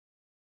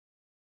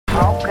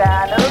Hột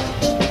gà nướng,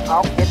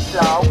 hột vịt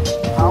lộn,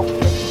 hột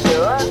vịt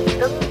sữa,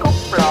 trứng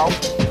cút lộn,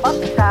 mắm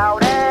xào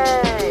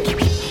đây.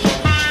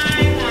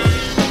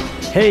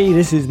 Hey,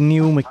 this is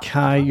Neil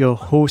Mackay, your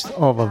host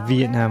of a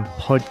Vietnam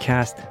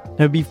podcast.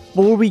 Now,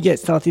 before we get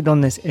started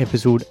on this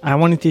episode, I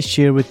wanted to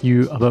share with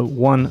you about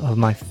one of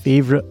my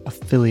favourite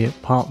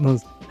affiliate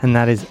partners, and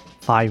that is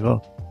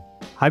Fiverr.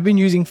 I've been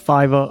using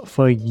Fiverr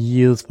for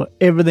years for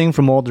everything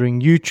from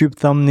ordering YouTube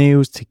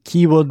thumbnails to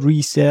keyword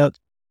research,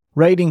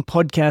 writing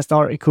podcast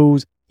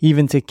articles,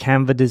 even to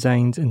Canva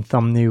designs and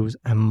thumbnails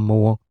and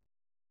more.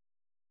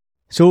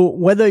 So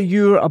whether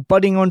you're a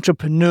budding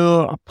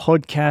entrepreneur, a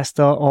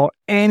podcaster, or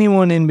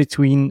anyone in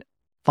between,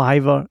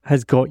 Fiverr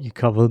has got you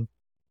covered.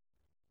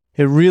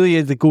 It really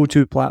is the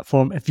go-to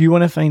platform if you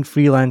want to find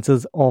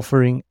freelancers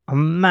offering a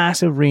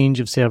massive range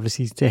of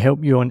services to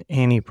help you on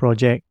any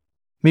project.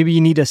 Maybe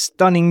you need a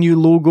stunning new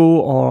logo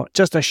or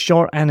just a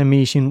short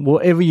animation,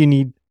 whatever you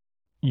need,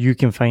 you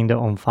can find it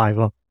on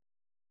Fiverr.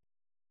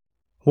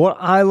 What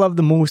I love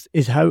the most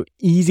is how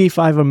easy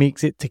Fiverr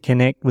makes it to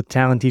connect with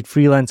talented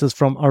freelancers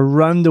from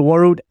around the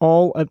world,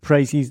 all at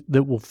prices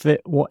that will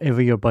fit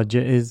whatever your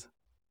budget is.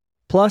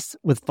 Plus,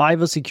 with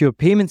Fiverr's secure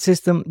payment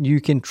system,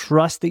 you can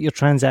trust that your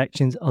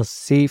transactions are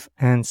safe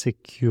and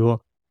secure.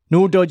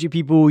 No dodgy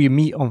people you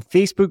meet on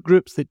Facebook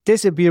groups that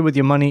disappear with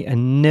your money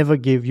and never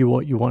give you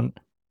what you want.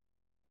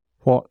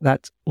 What,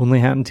 that's only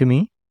happened to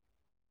me?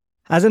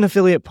 As an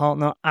affiliate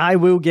partner, I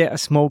will get a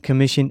small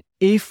commission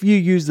if you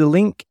use the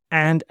link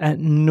and at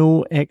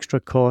no extra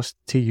cost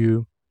to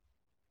you.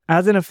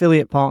 As an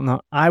affiliate partner,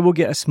 I will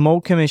get a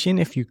small commission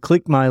if you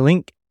click my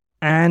link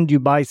and you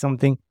buy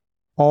something,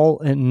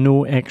 all at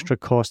no extra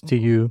cost to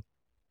you.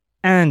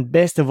 And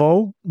best of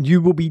all,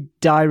 you will be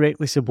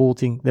directly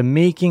supporting the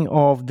making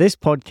of this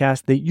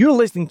podcast that you're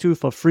listening to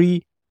for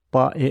free,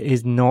 but it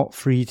is not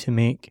free to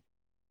make.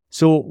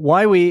 So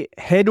why wait?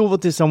 Head over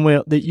to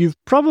somewhere that you've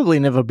probably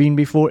never been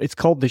before. It's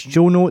called the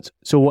show notes.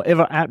 So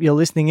whatever app you're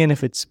listening in,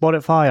 if it's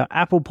Spotify or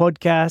Apple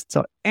Podcasts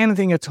or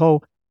anything at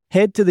all,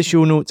 head to the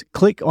show notes,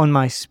 click on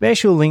my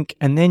special link,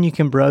 and then you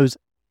can browse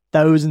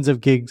thousands of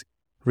gigs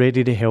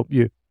ready to help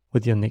you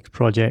with your next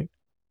project.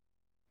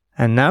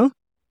 And now,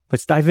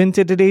 let's dive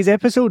into today's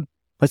episode.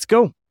 Let's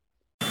go.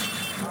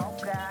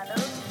 Hột gà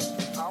nướng,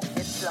 hột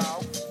vịt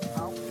lộn,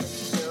 hột vịt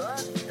sữa,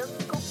 trứng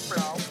cút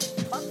lộn,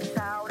 mắm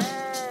xào đây.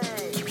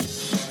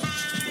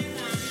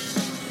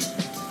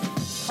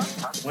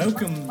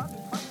 Welcome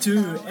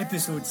to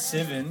episode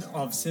 7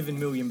 of 7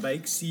 Million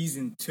Bikes,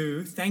 season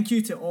 2. Thank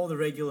you to all the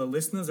regular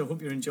listeners. I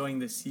hope you're enjoying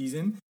this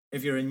season.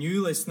 If you're a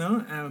new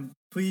listener,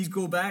 please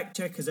go back,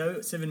 check us out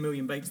at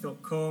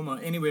 7millionbikes.com or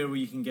anywhere where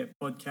you can get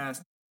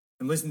podcasts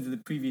and listen to the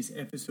previous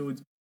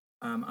episodes.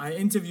 I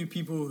interview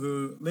people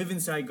who live in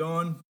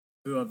Saigon,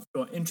 who have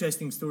got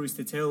interesting stories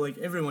to tell, like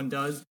everyone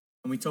does,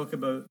 and we talk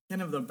about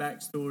kind of their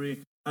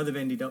backstory, how they've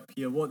ended up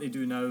here, what they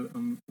do now,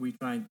 and we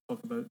try and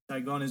talk about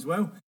Saigon as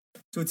well.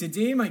 So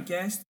today my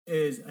guest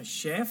is a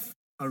chef,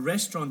 a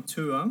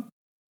restaurateur.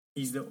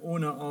 He's the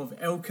owner of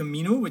El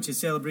Camino, which is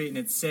celebrating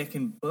its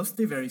second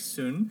birthday very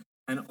soon,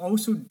 and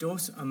also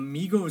Dos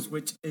Amigos,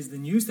 which is the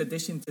newest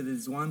addition to the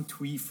Xuan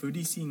Thuy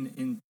foodie scene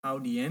in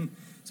Thao Dien.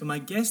 So my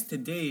guest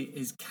today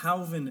is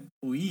Calvin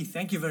Ooi.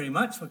 Thank you very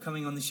much for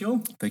coming on the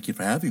show. Thank you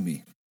for having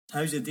me.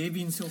 How's your day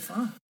been so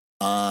far?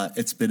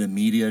 It's been a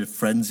media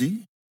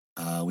frenzy.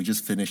 We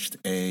just finished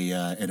a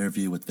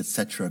interview with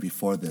Vietcetera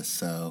before this,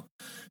 so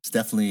it's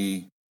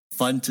definitely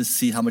fun to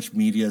see how much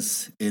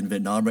media's in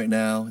Vietnam right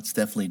now. It's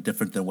definitely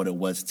different than what it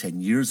was 10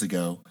 years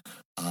ago.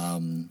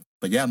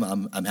 But yeah,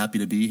 I'm happy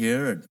to be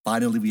here, and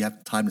finally we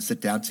have time to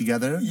sit down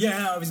together.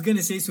 Yeah, I was going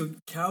to say, so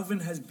Calvin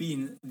has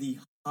been the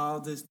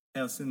hardest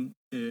person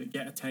to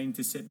get a time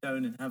to sit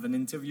down and have an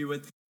interview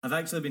with. I've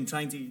actually been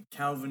trying to get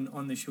Calvin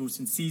on the show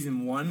since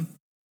season 1.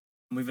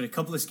 And we've had a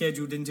couple of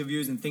scheduled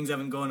interviews and things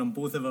haven't gone on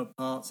both of our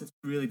parts. It's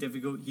really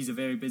difficult. He's a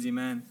very busy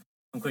man.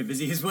 I'm quite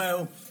busy as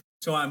well.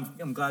 So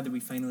I'm glad that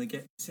we finally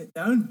get to sit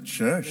down.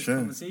 Sure.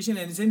 Conversation.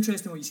 And it's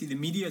interesting what you see. The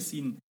media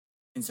scene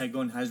in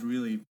Saigon has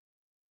really,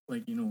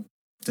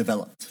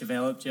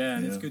 Developed, yeah.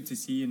 And it's good to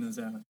see. And there's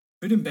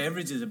food and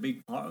beverage is a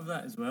big part of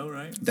that as well,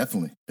 right?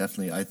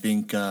 Definitely. I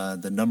think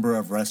the number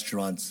of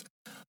restaurants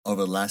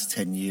over the last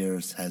 10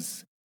 years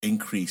has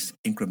increased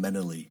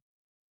incrementally.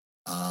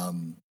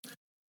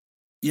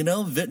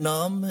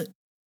 Vietnam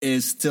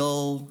is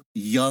still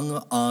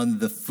young on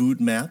the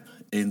food map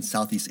in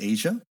Southeast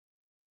Asia,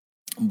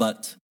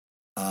 but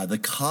the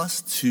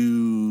cost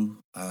to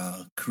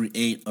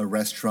create a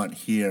restaurant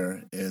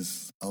here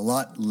is a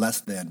lot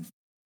less than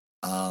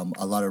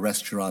a lot of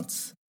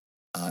restaurants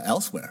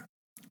elsewhere.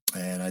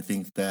 And I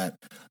think that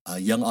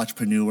young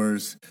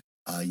entrepreneurs,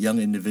 young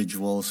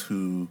individuals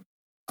who,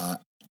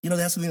 they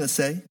have something to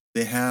say.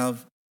 They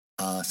have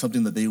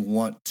something that they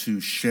want to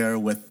share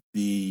with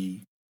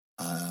the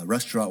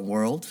restaurant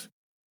world.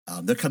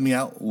 They're coming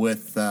out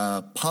with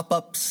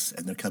pop-ups,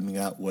 and they're coming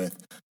out with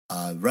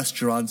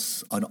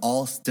restaurants on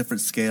all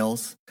different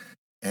scales.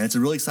 And it's a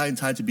really exciting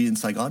time to be in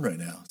Saigon right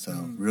now. So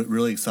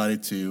really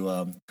excited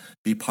to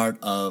be part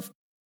of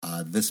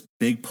this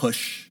big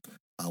push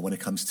when it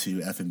comes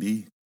to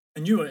F&B.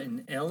 And you were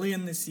early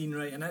in the scene,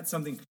 right? And that's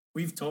something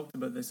we've talked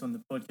about this on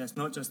the podcast,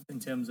 not just in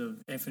terms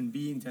of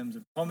F&B, in terms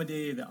of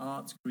comedy, the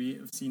arts,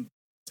 creative scene.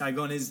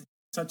 Saigon is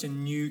such a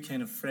new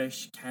kind of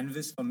fresh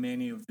canvas for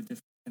many of the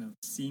different kind of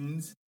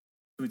scenes.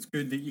 So it's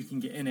good that you can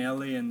get in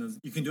early and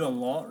you can do a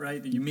lot,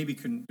 right, that you maybe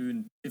couldn't do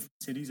in different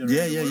cities.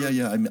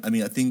 Yeah. I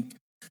mean, I think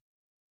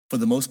for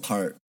the most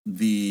part,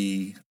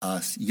 the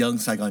young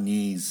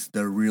Saigonese,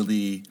 they're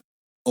really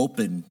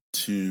open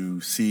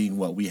to seeing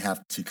what we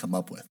have to come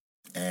up with.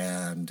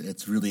 And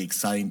it's really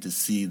exciting to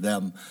see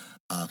them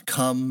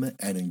come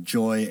and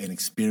enjoy and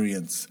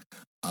experience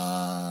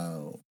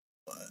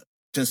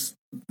just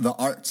the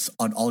arts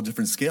on all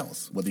different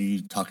scales. Whether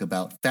you talk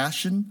about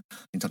fashion,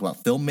 you talk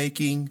about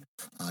filmmaking,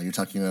 you're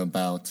talking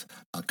about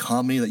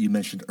comedy that you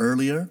mentioned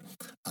earlier,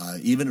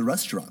 even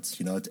restaurants.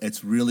 You know,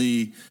 it's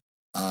really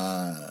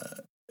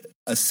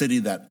a city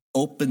that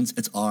opens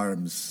its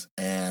arms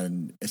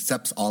and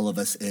accepts all of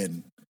us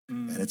in,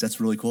 and that's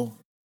really cool.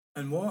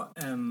 And what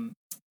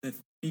the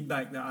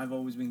feedback that I've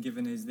always been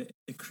given is that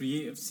the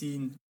creative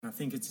scene, and I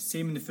think it's the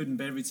same in the food and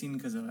beverage scene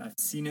because I've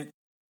seen it,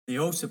 they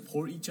all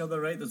support each other,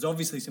 right? There's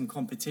obviously some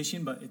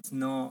competition, but it's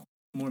not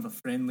more of a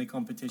friendly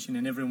competition,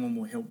 and everyone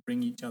will help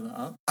bring each other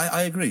up.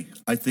 I agree.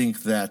 I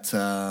think that,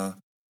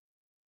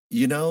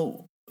 you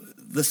know,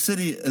 the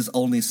city is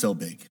only so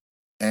big,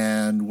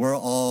 and we're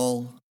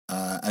all,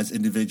 as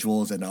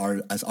individuals and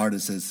as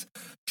artists,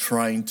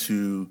 trying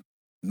to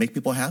make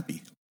people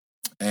happy.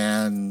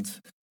 And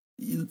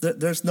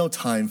there's no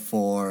time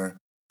for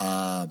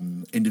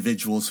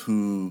individuals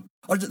who,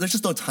 or there's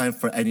just no time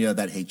for any of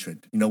that hatred.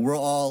 You know, we're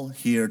all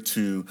here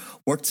to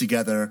work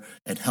together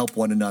and help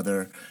one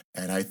another.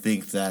 And I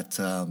think that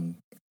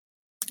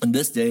in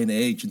this day and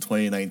age, in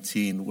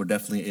 2019, we're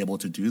definitely able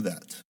to do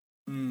that.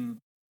 And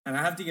I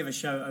have to give a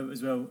shout out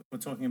as well. We're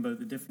talking about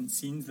the different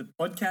scenes. The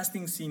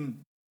podcasting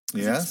scene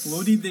has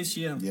exploded this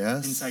year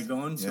in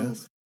Saigon. So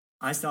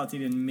I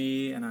started in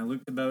May and I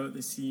looked about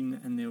the scene,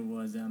 and there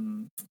was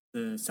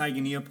the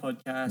Saigoneer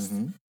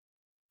podcast.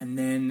 And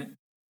then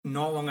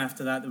not long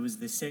after that, there was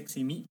the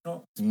Sexy Meat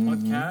Talks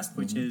podcast,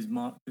 which is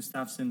Mark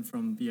Gustafsson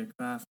from Via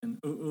Craft and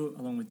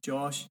along with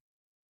Josh.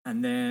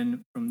 And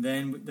then from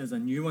then, there's a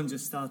new one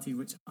just started,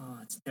 which,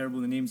 it's terrible,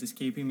 the name's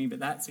escaping me, but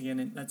that's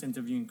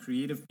interviewing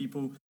creative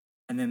people.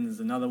 And then there's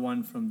another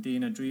one from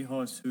Dana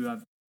Drehos, who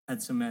I've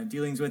had some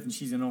dealings with, and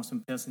she's an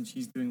awesome person.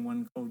 She's doing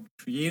one called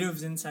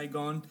Creatives in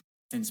Saigon,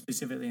 and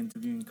specifically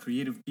interviewing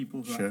creative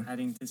people who are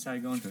heading to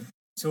Saigon.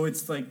 So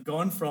it's like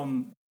gone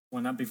from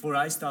before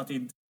I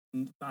started,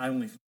 I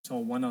only saw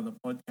one other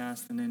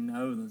podcast, and then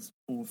now there's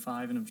 4 or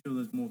 5, and I'm sure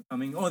there's more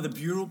coming. Oh, the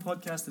Bureau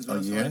podcast as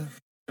well.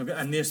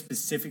 And they're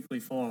specifically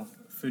for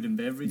food and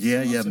beverage.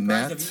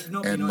 Matt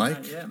and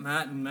Mike.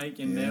 Matt and Mike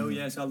and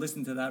Mel. So I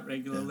listen to that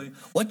regularly.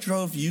 What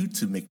drove you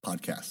to make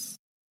podcasts?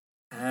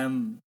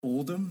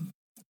 Boredom.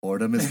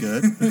 Boredom is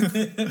good.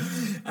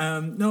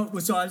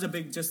 So I was a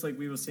big, just like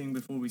we were saying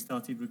before we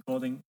started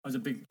recording, I was a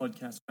big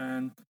podcast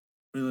fan.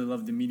 Really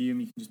love the medium.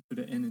 You can just put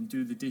it in and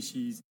do the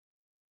dishes,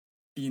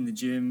 be in the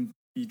gym,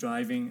 be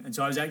driving. And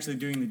so I was actually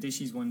doing the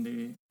dishes one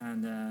day,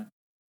 and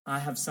I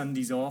have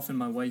Sundays off and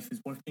my wife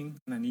is working,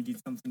 and I needed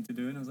something to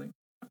do, and I was like,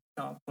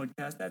 start a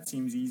podcast, that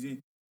seems easy.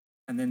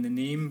 And then the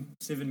name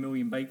 7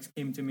 Million Bikes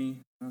came to me,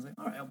 and I was like,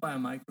 all right, I'll buy a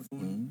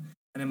microphone.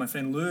 And then my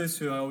friend Lewis,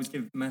 who I always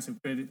give massive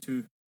credit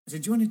to, I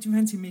said, do you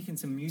fancy making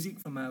some music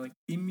for my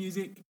theme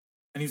music?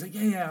 And he was like,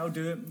 yeah, I'll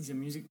do it. He's a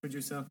music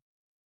producer.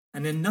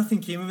 And then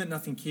nothing came of it.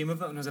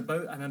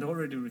 And I'd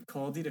already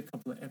recorded a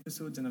couple of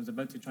episodes, and I was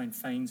about to try and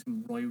find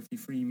some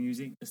royalty-free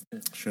music just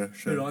to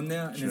put on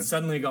there. And then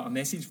suddenly I got a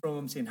message from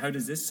him saying, how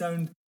does this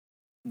sound?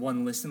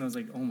 One listen, I was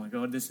like, oh my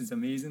God, this is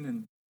amazing.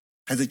 And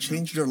has it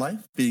changed your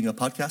life, being a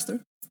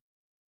podcaster?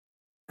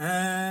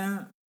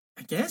 I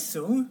guess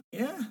so,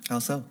 yeah. How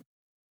so?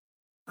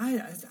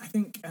 I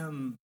think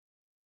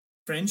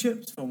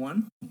friendships, for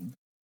one.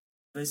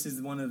 This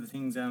is one of the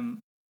things I've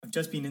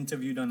just been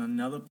interviewed on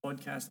another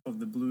podcast of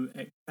the Blue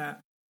Expat,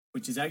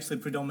 which is actually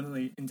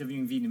predominantly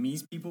interviewing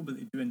Vietnamese people, but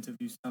they do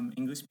interview some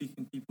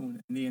English-speaking people,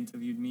 and they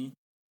interviewed me.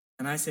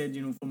 And I said,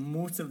 for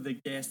most of the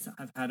guests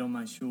I've had on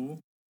my show,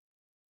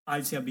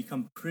 I'd say I've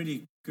become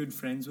pretty good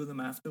friends with them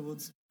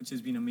afterwards, which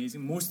has been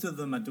amazing. Most of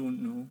them I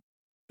don't know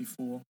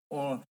before,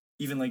 or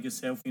even like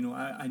yourself,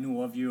 I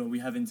know of you, or we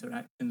have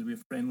interactions, we're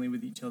friendly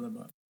with each other,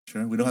 but...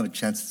 Sure, we don't have a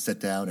chance to sit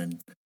down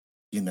and,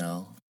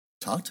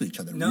 talk to each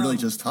other, really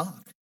just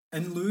talk.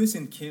 And Lewis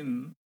and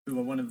Kim, who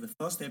were one of the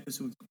first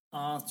episodes,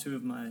 are 2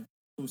 of my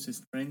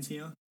closest friends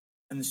here.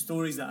 And the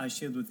stories that I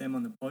shared with them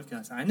on the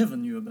podcast, I never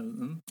knew about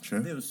them.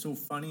 Sure. They were so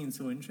funny and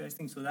so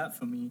interesting. So that,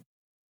 for me,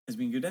 has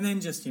been good. And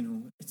then just,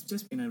 it's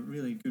just been a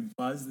really good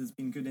buzz. There's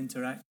been good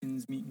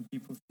interactions, meeting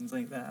people, things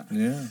like that.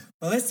 Yeah.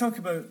 Well, let's talk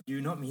about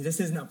you, not me. This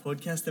isn't a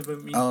podcast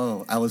about me.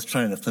 Oh, I was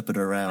trying to flip it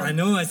around. I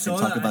know, I saw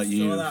that. Talk about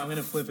you. I'm going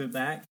to flip it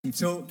back.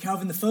 So,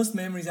 Calvin, the first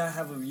memories I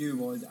have of you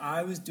was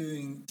I was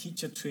doing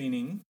teacher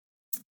training,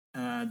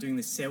 doing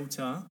the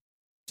CELTA,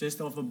 which just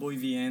off of Boy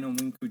Vienne on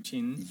Mung Ku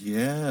Chin.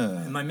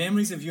 Yeah. And my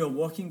memories of you are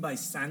walking by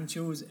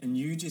Sancho's and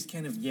you just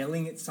kind of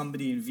yelling at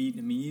somebody in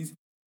Vietnamese.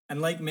 And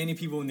like many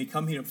people, when they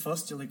come here at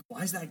first, you're like,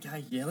 why is that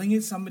guy yelling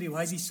at somebody?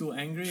 Why is he so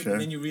angry? Sure.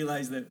 And then you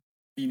realize that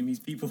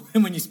Vietnamese people,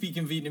 and when you speak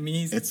in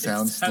Vietnamese, It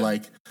sounds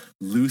like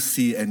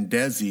Lucy and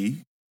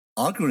Desi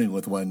arguing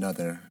with one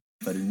another.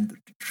 But in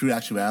true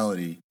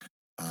actuality,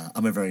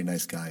 I'm a very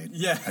nice guy.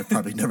 Yeah. I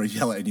probably never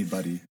yell at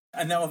anybody.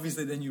 And now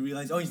obviously then you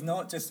realize, oh, he's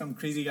not just some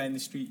crazy guy in the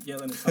street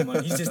yelling at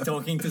someone. He's just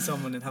talking to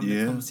someone and having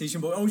a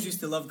conversation. But I always used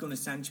to love going to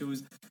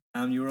Sancho's.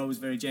 You were always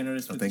very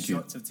generous with the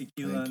shots of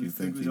tequila, and the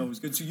food was always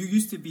good. So you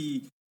used to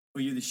be, were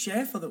you the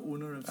chef or the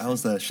owner of Sancho's? I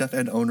was the chef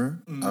and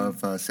owner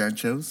of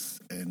Sancho's,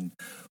 and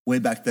way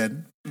back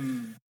then.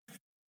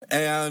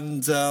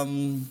 And,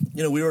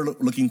 we were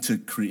looking to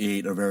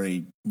create a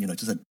very,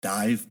 just a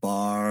dive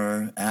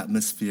bar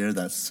atmosphere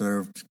that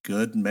served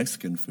good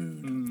Mexican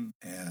food.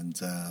 And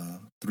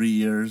 3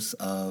 years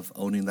of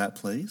owning that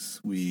place,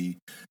 we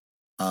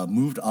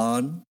moved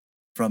on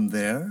from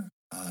there.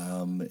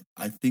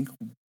 I think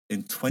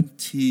in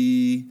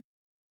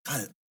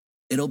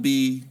it'll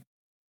be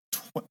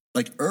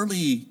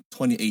early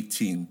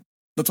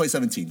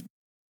 2017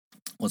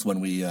 was when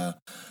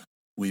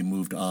we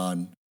moved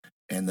on.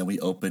 And then we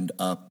opened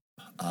up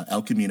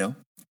El Camino.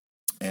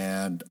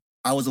 And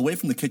I was away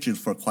from the kitchen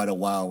for quite a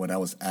while when I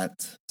was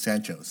at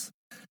Sancho's.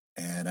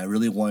 And I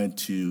really wanted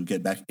to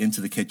get back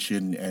into the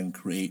kitchen and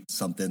create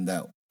something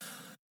that,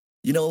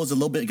 it was a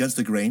little bit against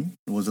the grain.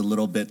 It was a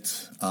little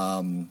bit,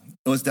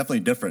 it was definitely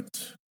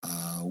different.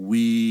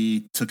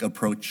 We took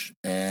approach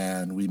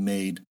and we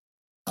made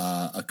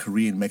a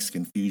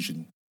Korean-Mexican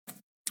fusion.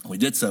 We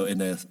did so in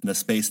a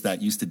space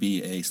that used to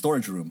be a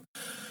storage room.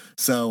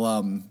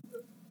 So,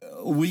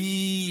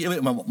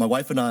 my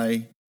wife and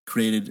I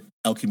created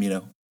El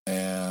Camino,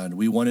 and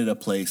we wanted a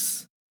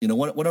place.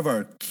 One of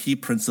our key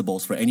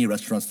principles for any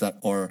restaurants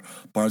or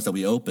bars that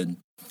we open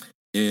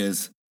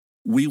is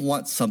we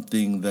want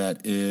something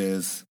that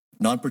is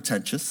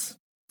non-pretentious.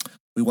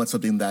 We want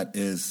something that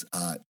is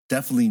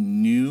definitely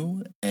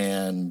new,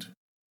 and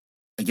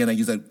again, I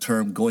use that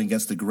term going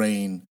against the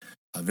grain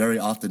very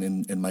often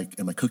in my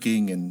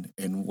cooking and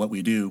in what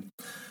we do.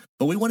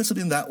 But we wanted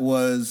something that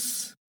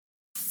was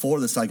for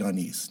the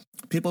Saigonese,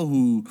 people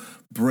who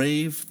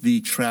brave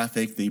the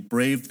traffic, they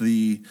brave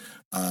the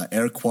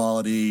air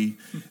quality,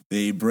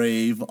 they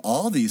brave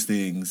all these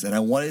things. And I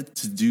wanted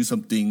to do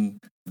something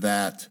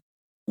that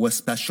was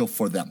special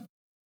for them.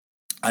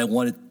 I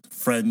wanted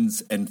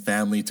friends and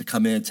family to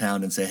come into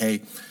town and say,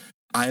 hey,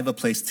 I have a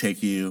place to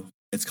take you.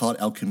 It's called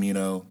El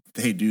Camino.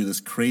 They do this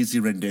crazy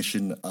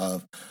rendition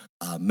of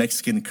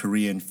Mexican,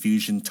 Korean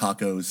fusion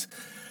tacos.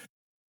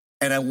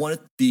 And I wanted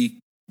the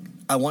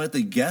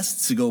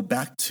guests to go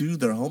back to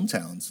their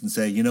hometowns and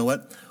say, you know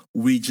what,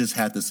 we just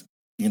had this,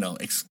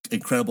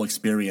 incredible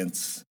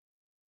experience,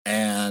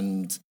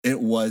 and it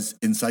was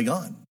in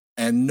Saigon.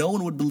 And no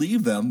one would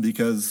believe them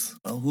because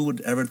who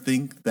would ever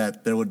think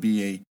that there would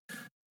be a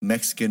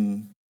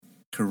Mexican,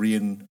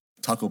 Korean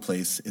taco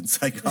place in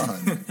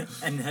Saigon?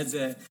 And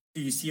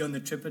do you see on the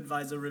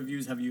TripAdvisor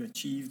reviews, have you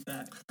achieved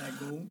that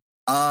goal?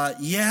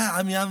 Yeah,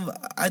 I mean,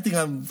 I think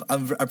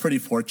I'm pretty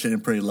fortunate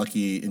and pretty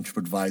lucky in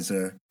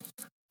TripAdvisor.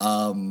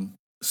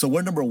 So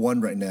we're number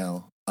 1 right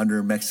now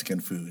under Mexican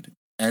food.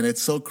 And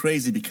it's so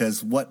crazy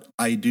because what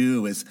I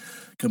do is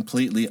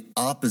completely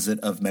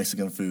opposite of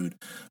Mexican food.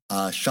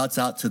 Shouts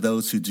out to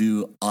those who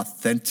do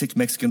authentic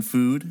Mexican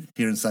food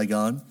here in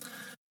Saigon.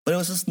 But it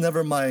was just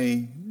never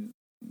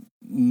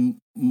we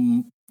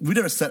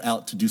never set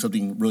out to do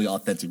something really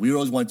authentic. We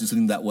always wanted to do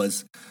something that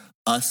was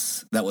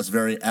us, that was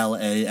very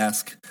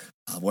LA-esque.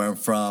 Where I'm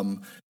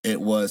from, it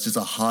was just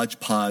a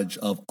hodgepodge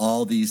of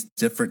all these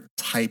different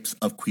types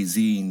of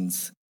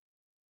cuisines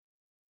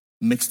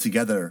mixed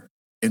together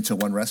into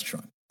one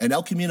restaurant. And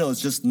El Camino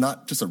is just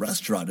not just a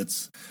restaurant.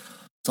 It's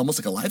almost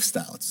like a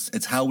lifestyle.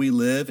 It's how we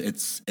live.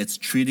 It's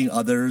treating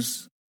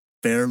others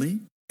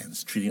fairly, and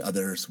it's treating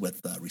others with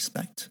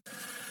respect,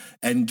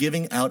 and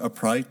giving out a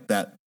product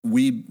that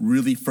we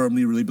really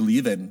firmly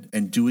believe in,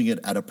 and doing it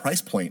at a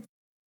price point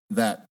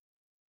that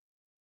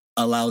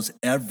allows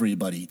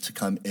everybody to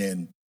come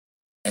in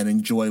and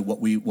enjoy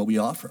what we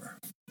offer.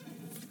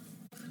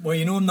 Well,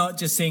 I'm not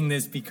just saying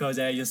this because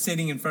you're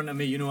sitting in front of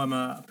me. I'm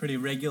a pretty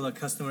regular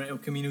customer at El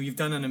Camino. You've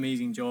done an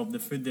amazing job. The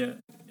food there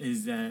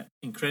is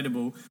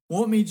incredible.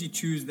 What made you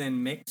choose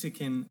then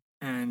Mexican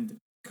and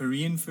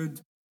Korean food?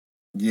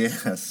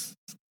 Yes,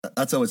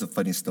 that's always a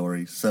funny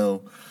story.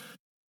 So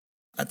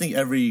I think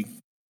every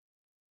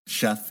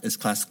chef is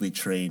classically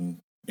trained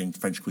in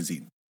French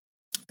cuisine.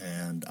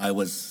 And I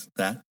was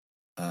that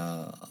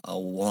a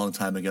long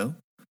time ago.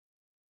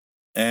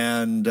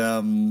 And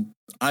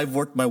I've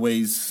worked my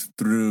ways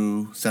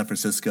through San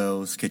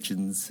Francisco's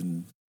kitchens,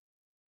 and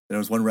there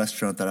was one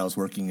restaurant that I was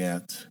working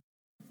at,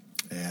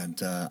 and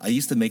I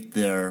used to make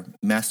their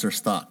master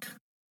stock.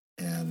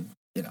 And,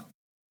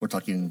 we're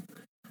talking,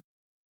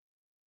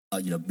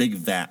 big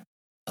vat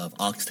of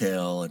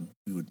oxtail, and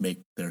we would make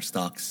their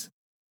stocks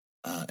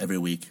every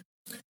week.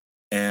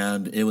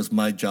 And it was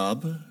my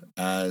job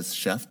as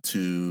chef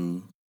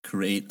to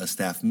create a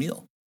staff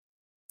meal.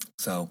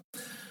 So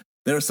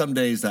there are some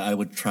days that I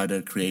would try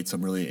to create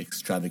some really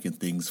extravagant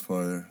things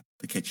for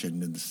the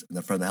kitchen and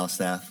the front of the house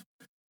staff.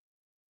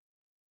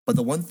 But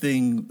the one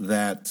thing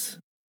that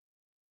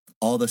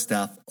all the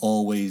staff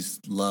always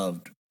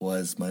loved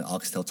was my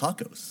oxtail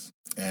tacos.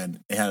 And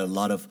it had a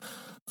lot of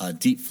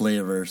deep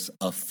flavors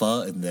of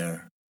pho in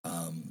there.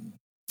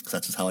 Because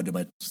that's just how I do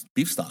my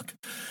beef stock.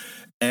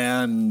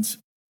 And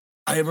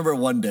I remember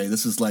one day,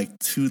 this is like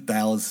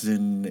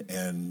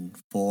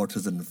 2004,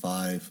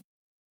 2005.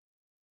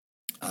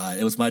 I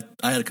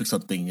had to cook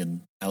something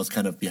and I was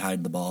kind of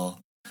behind the ball.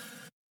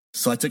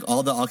 So I took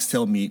all the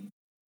oxtail meat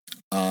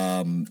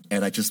and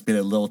I just made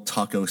a little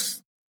taco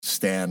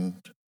stand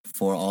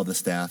for all the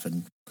staff.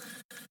 And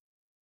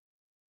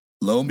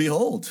lo and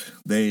behold,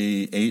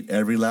 they ate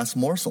every last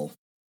morsel.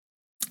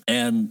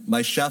 And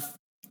my chef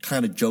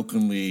kind of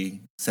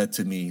jokingly said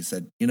to me, he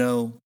said,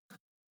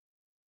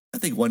 I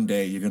think one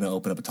day you're going to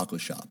open up a taco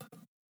shop.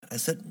 I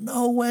said,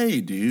 no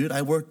way, dude.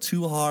 I worked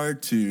too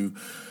hard to,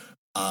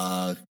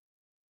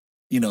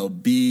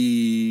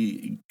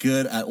 be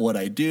good at what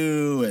I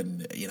do.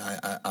 And,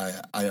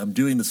 I am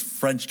doing this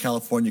French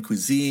California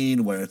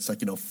cuisine where it's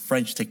like,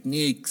 French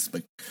techniques,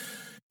 but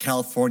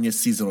California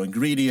seasonal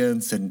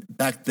ingredients. And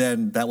back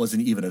then that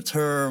wasn't even a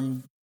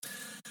term.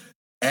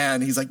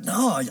 And he's like,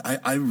 no,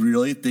 I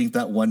really think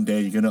that one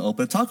day you're going to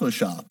open a taco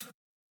shop.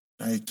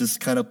 I just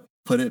kind of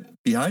put it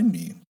behind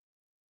me.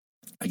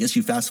 I guess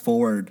you fast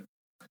forward,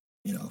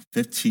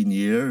 15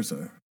 years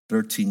or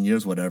 13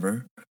 years,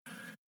 whatever.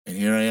 And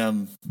here I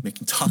am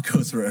making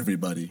tacos for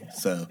everybody.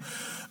 So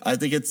I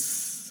think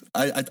it's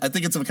kind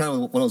of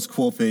one of those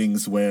cool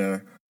things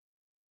where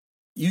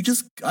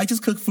I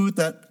just cook food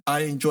that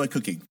I enjoy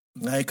cooking.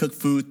 I cook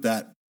food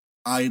that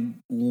I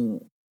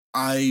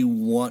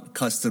want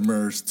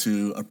customers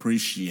to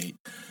appreciate.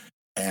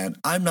 And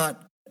I'm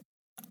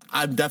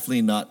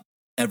definitely not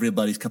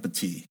everybody's cup of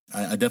tea.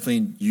 I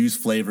definitely use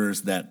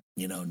flavors that,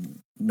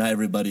 not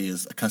everybody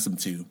is accustomed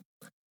to.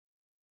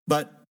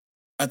 But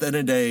at the end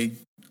of the day,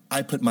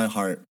 I put my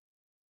heart,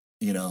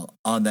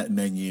 on that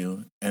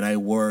menu, and I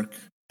work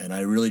and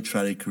I really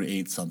try to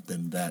create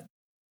something that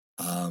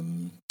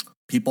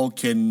people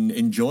can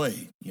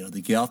enjoy.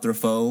 They get off their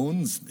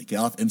phones, they get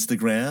off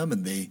Instagram,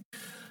 and they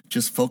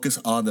just focus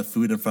on the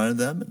food in front of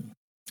them. And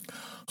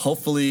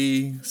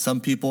hopefully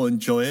some people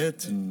enjoy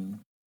it. And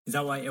is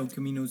that why El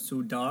Camino is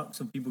so dark,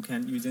 so people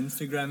can't use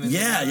Instagram?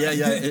 Yeah.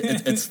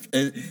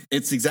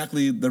 It's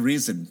exactly the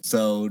reason.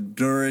 So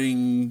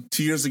during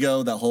 2 years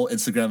ago, that whole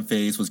Instagram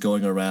phase was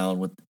going around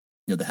with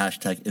the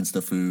hashtag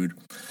InstaFood,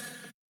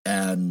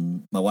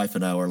 and my wife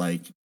and I were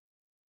like,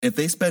 if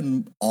they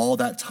spend all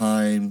that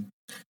time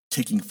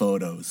taking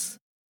photos,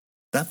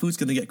 that food's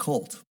going to get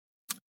cold,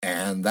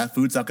 and that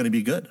food's not going to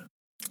be good,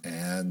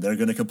 and they're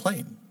going to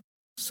complain.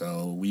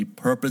 So we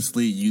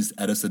purposely used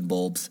Edison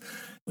bulbs.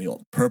 We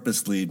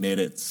purposely made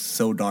it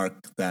so dark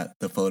that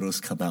the photos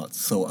come out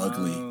so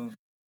ugly.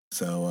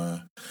 So,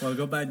 well, I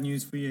got bad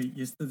news for you.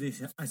 Yesterday,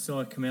 I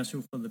saw a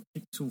commercial for the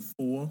Pixel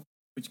 4,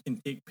 which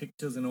can take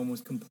pictures in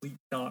almost complete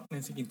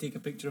darkness. It can take a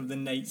picture of the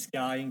night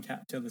sky and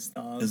capture the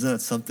stars. Isn't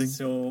that something?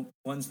 So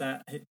once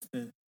that hits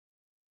the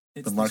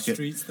market.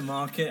 Streets, the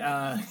market,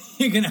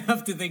 you're going to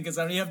have to think of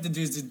something you have to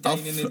do is just dine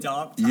in the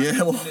dark.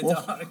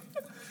 Dark.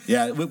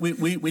 Yeah,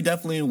 we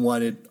definitely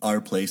wanted our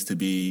place to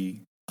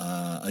be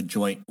a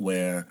joint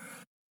where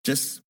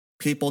just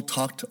people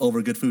talked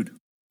over good food.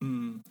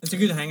 It's a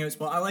good hangout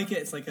spot. I like it.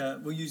 It's like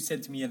you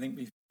said to me, I think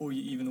before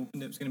you even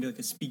opened it, it was going to be like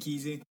a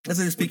speakeasy. It's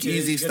like a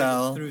speakeasy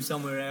style. Through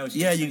somewhere else.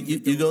 Yeah,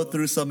 you go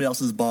through somebody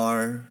else's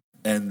bar,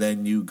 and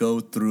then you go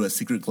through a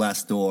secret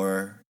glass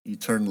door. You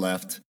turn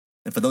left,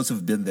 and for those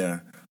who've been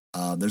there,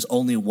 there's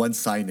only one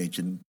signage,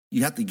 and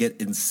you have to get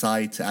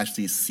inside to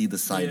actually see the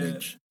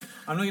signage. Yeah.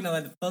 I'm not gonna lie.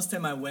 The first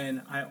time I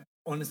went, I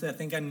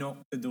think I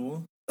knocked the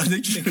door.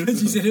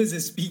 Because you said it was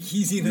a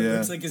speakeasy and it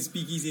looks like a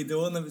speakeasy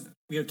door, and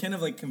we were kind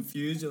of like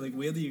confused. You're like,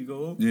 where do you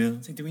go? Yeah.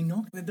 It's like, do we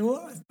knock the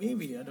door?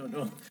 Maybe, I don't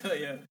know.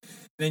 But yeah.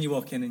 Then you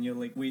walk in and you're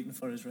like waiting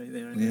for us right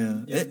there.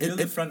 And you're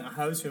the front of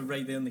house, you're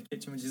right there in the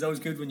kitchen, which is always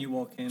good when you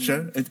walk in.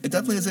 Sure. It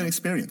definitely is an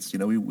experience.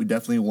 We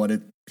definitely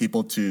wanted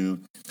people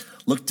to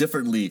look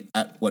differently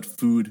at what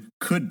food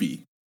could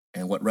be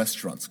and what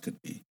restaurants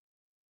could be.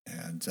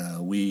 And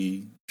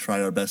we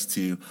try our best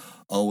to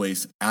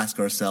always ask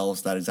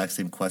ourselves that exact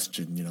same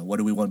question. What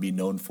do we want to be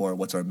known for?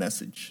 What's our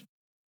message?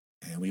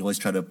 And we always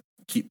try to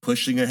keep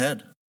pushing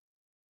ahead.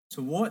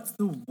 So what's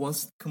the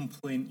worst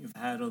complaint you've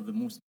had, or the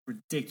most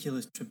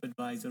ridiculous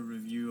TripAdvisor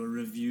review or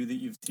review that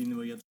you've seen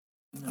where you're...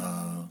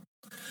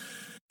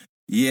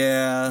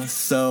 Yeah,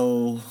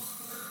 so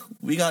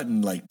we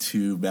gotten like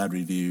 2 bad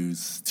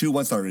reviews, 2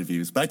 one-star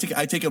reviews, but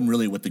I take them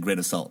really with a grain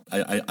of salt.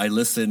 I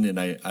listen and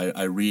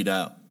I read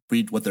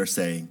what they're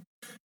saying,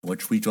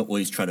 which we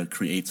always try to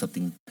create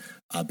something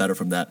better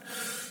from that.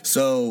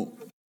 So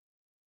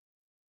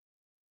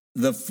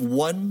the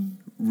one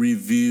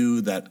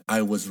review that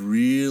I was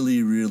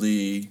really,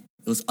 really,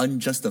 it was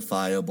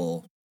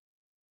unjustifiable,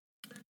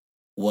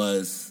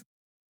 was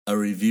a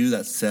review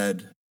that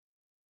said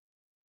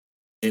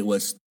it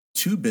was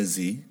too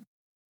busy.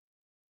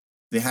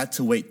 They had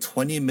to wait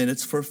 20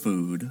 minutes for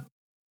food.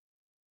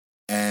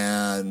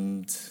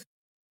 And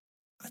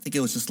I think it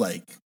was just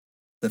like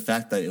the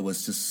fact that it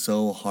was just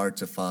so hard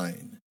to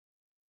find.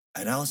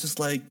 And I was just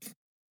like,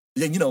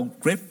 yeah, you know,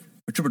 great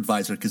for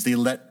TripAdvisor because they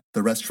let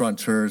the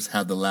restaurateurs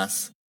have the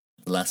last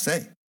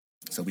say.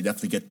 So we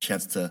definitely get a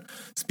chance to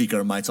speak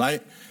our mind. So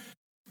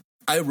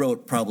I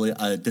wrote probably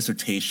a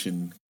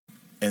dissertation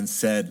and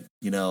said,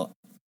 you know,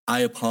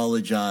 I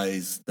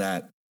apologize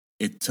that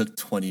it took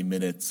 20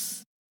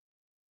 minutes.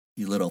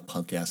 You little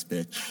punk ass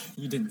bitch.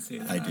 You didn't say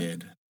that. I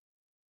did.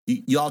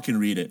 Y'all can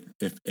read it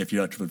if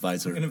you're on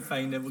TripAdvisor. We're gonna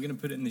find it. We're gonna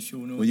put it in the show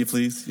notes. Will you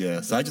please?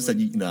 Yeah. So I just said,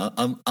 you know,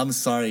 I'm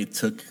sorry it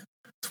took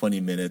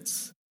 20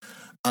 minutes.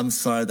 I'm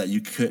sorry that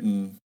you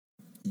couldn't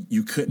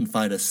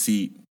find a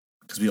seat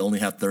because we only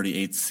have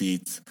 38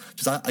 seats.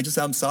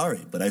 I'm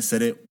sorry, but I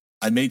said it.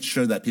 I made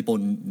sure that people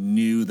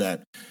knew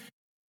that,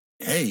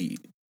 hey,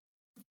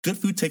 good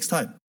food takes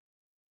time,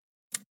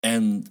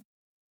 and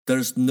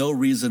there's no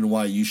reason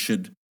why you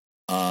should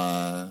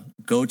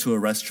go to a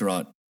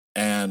restaurant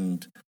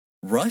and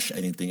rush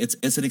anything.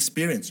 It's an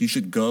experience. You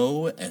should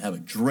go and have a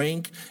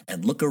drink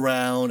and look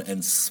around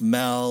and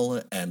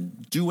smell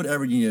and do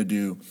whatever you need to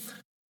do.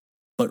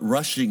 But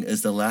rushing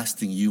is the last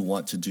thing you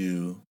want to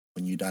do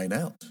when you dine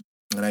out.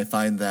 And I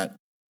find that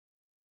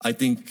I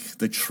think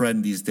the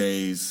trend these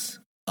days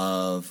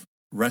of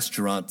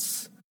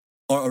restaurants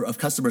or of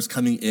customers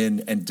coming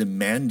in and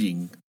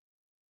demanding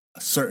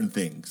certain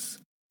things.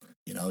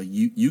 You know,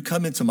 you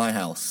come into my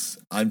house,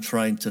 I'm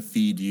trying to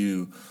feed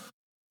you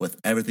with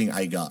everything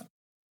I got.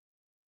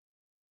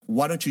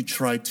 Why don't you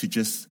try to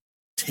just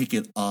take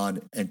it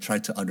on and try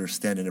to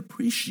understand and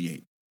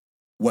appreciate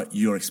what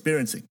you're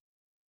experiencing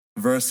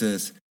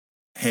versus,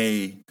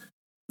 hey,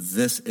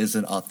 this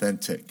isn't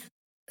authentic.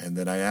 And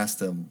then I asked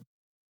them,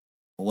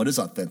 well, what is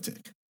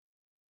authentic?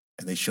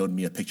 And they showed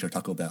me a picture of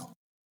Taco Bell.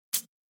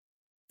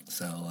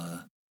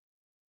 So,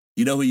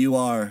 you know who you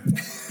are,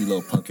 you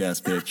little punk ass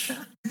bitch.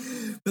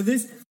 But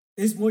this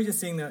what you're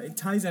saying there, it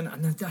ties in,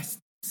 and I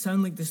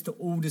sound like this the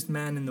oldest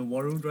man in the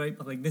world, right?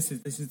 But like this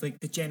is like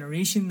the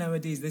generation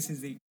nowadays. This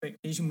is the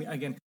expectation.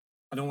 Again,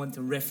 I don't want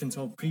to reference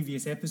all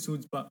previous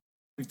episodes, but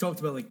we've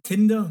talked about like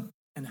Tinder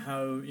and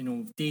how, you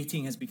know,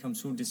 dating has become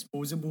so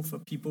disposable for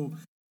people,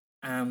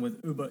 with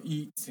Uber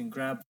Eats and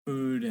Grab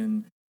Food,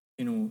 and,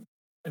 you know,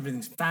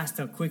 everything's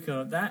faster,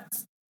 quicker. That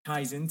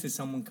ties into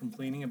someone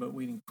complaining about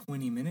waiting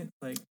 20 minutes.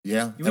 Like,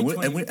 yeah,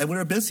 and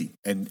we're busy,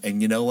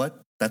 and you know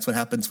what? That's what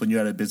happens when you're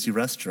at a busy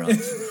rrestaurant.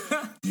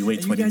 You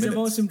wait 20 minutes. You guys have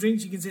awesome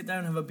drinks. You can sit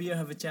down, have a beer,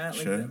 have a chat.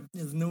 Like, sure.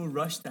 There's no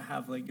rush to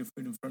have like your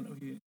food in front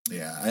of you.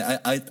 Yeah,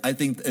 I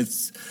think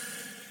it's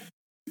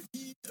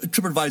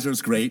TripAdvisor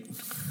is great,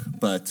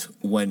 but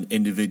when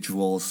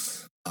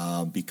individuals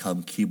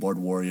become keyboard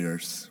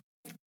warriors,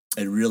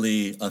 it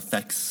really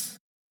affects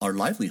our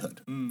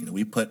livelihood. You know,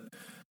 we put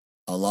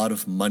a lot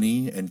of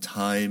money and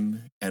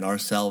time and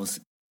ourselves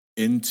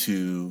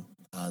into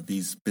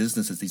these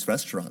businesses, these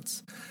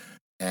restaurants,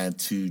 and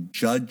to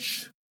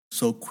judge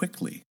so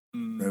quickly.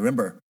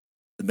 Remember,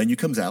 the menu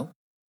comes out,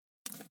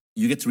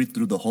 you get to read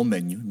through the whole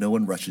menu, no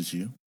one rushes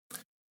you,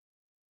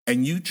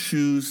 and you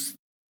choose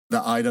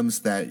the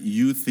items that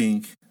you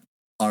think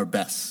are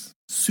best,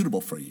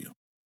 suitable for you.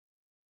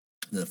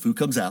 The food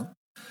comes out,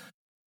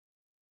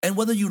 and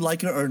whether you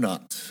like it or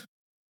not,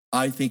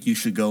 I think you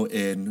should go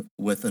in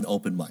with an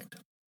open mind.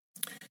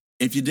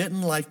 If you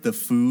didn't like the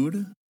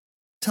food,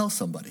 tell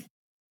somebody.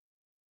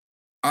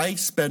 I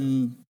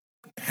spend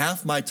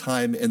half my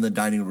time in the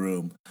dining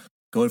room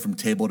going from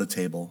table to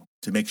table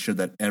to make sure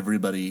that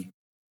everybody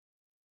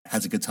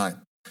has a good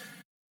time.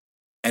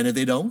 And if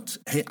they don't,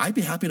 hey, I'd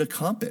be happy to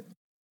comp it.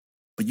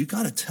 But you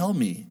got to tell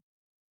me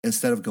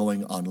instead of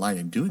going online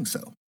and doing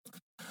so.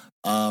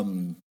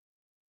 And,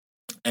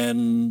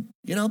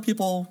 you know,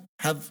 people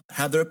have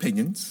their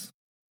opinions.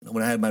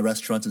 When I had my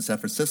restaurants in San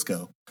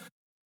Francisco,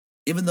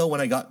 even though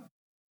when I got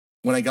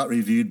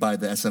reviewed by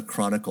the SF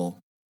Chronicle,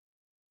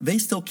 they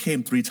still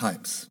came 3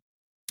 times.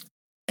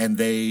 And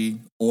they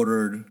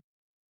would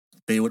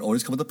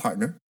always come with a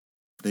partner.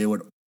 They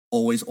would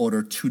always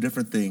order 2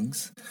 different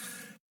things.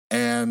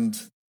 And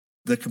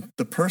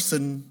the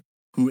person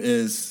who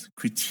is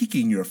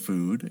critiquing your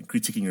food, and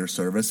critiquing your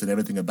service and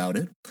everything about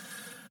it,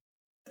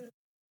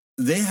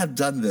 they have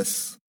done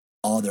this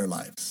all their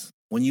lives.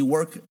 When you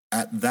work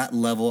at that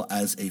level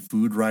as a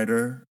food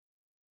writer,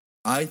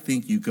 I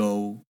think you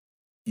go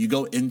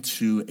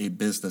into a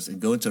business and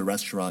go into a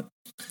restaurant,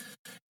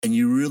 and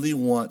you really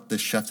want the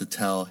chef to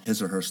tell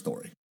his or her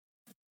story.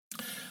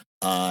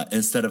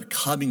 Instead of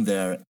coming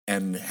there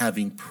and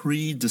having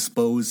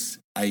predisposed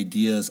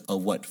ideas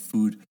of what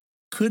food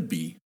could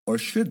be or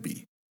should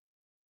be.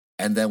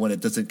 And then when it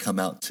doesn't come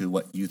out to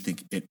what you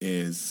think it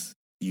is,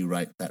 you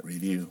write that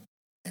review.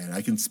 And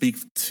I can speak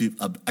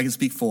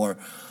for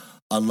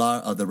a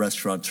lot of the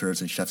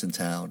restaurateurs and chefs in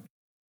town.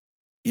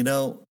 You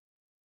know,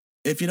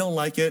 if you don't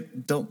like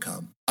it, don't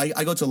come.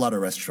 I go to a lot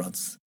of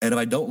restaurants, and if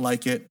I don't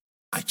like it,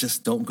 I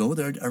just don't go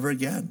there ever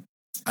again.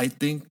 I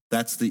think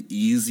that's the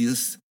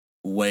easiest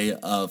way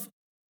of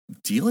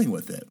dealing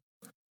with it.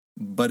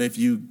 But if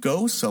you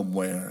go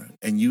somewhere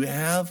and you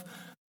have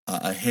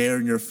a hair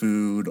in your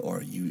food,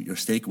 or your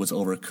steak was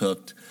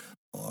overcooked,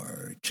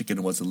 or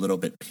chicken was a little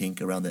bit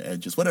pink around the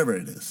edges, whatever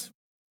it is,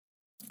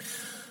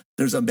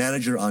 there's a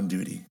manager on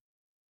duty.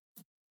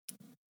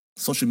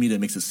 Social media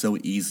makes it so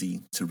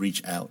easy to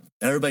reach out.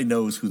 Everybody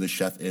knows who the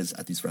chef is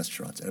at these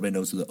restaurants. Everybody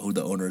knows who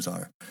the owners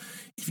are.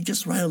 If you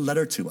just write a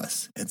letter to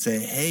us and say,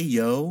 hey,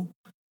 yo,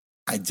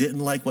 I didn't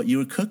like what you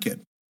were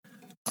cooking,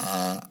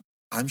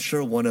 I'm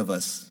sure one of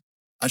us,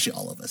 actually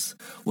all of us,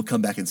 will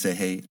come back and say,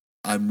 hey,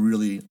 I'm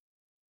really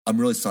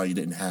sorry you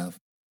didn't have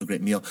a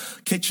great meal.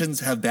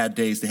 Kitchens have bad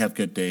days. They have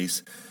good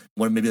days.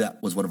 Maybe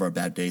that was one of our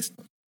bad days.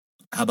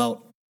 How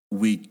about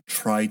we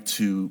try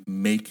to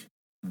make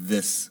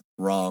this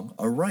wrong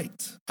or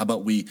right? How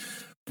about we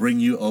bring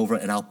you over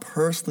and I'll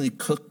personally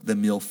cook the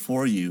meal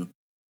for you?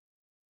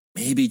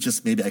 Maybe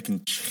I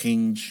can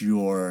change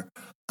your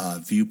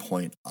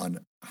viewpoint on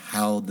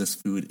how this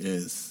food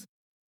is,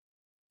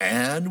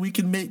 and we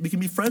can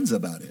be friends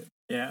about it.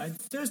 Yeah,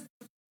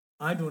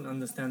 I don't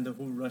understand the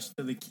whole rush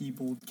to the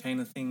keyboard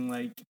kind of thing.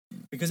 Like,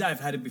 because I've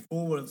had it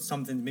before where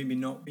something's maybe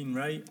not been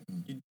right.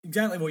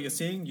 Exactly what you're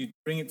saying. You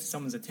bring it to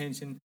someone's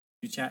attention,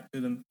 you chat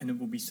to them, and it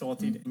will be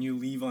sorted, and you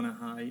leave on a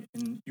high,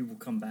 and you will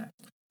come back.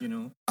 You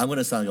know. I'm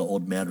gonna sound like an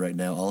old man right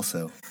now,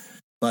 also,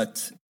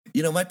 but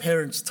my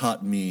parents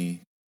taught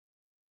me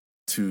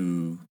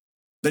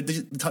they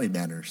taught me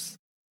manners,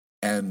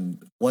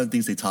 and one of the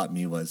things they taught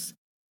me was,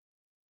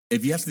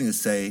 if you have something to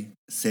say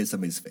it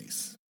somebody's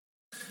face.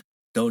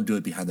 Don't do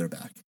it behind their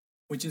back.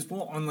 Which is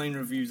what online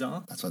reviews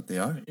are. That's what they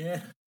are.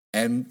 Yeah.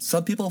 And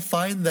some people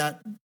find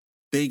that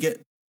they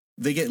get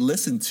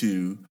listened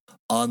to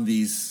on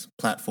these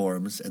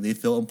platforms and they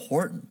feel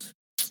important.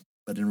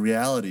 But in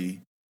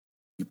reality,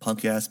 you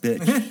punk ass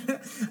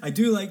bitch. I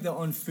do like that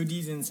on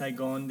Foodies in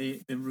Saigon,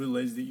 the rule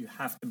is that you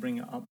have to bring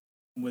it up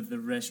with the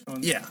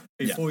restaurant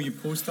before you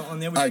post it on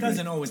there, which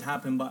doesn't always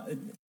happen, but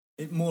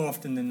it more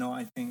often than not,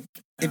 I think.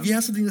 If you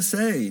have something to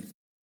say,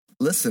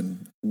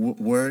 listen,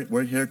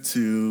 we're here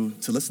to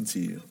listen to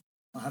you.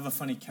 I'll have a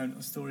funny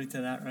counter story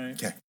to that, right?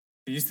 Okay.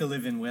 I used to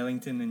live in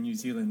Wellington in New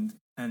Zealand,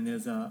 and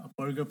there's a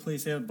burger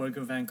place there, a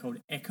burger van called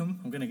Eckham.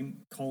 I'm going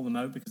to call them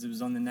out because it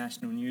was on the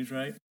national news,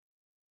 right?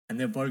 And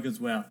their burgers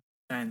were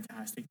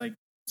fantastic, like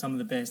some of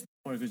the best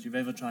burgers you've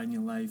ever tried in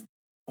your life.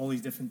 All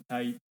these different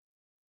types.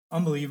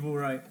 Unbelievable,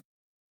 right?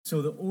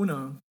 So the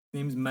owner,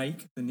 name's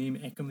Mike. The name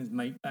Eckham is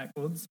Mike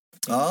backwards.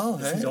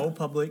 This is all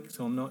public,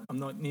 so I'm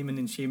not naming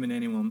and shaming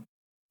anyone.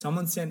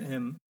 Someone sent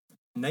him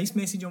a nice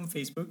message on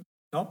Facebook,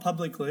 not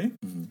publicly,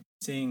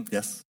 saying,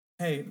 "Yes,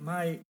 hey,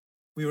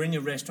 we were in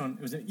your restaurant.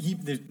 It was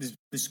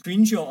the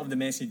screenshot of the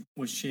message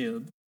was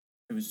shared.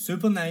 It was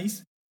super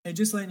nice. Hey,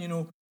 just letting you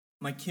know,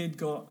 my kid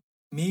got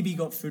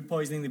food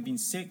poisoning. They've been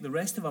sick. The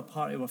rest of our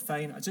party were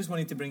fine. I just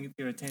wanted to bring it to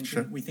your attention.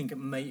 Sure. We think it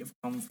might have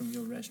come from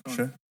your restaurant."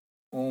 Sure.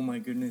 Oh my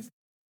goodness.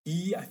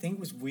 He, I think,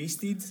 was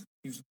wasted.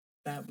 He was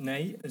that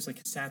night. It was like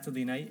a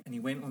Saturday night, and he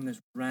went on this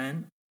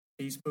rant,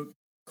 Facebook,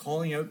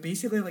 calling out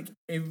basically like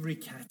every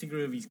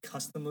category of his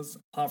customers,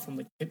 apart from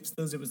like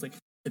hipsters. It was like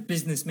the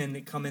businessmen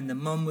that come in, the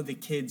mum with the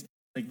kids,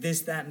 like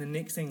this, that, and the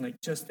next thing,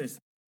 like just this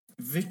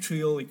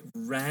vitriolic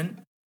rant,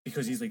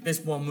 because he's like,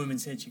 this one woman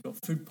said she got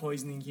food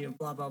poisoning here,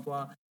 blah, blah,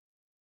 blah.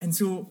 And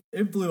so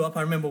it blew up.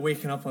 I remember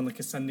waking up on like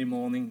a Sunday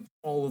morning,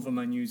 all over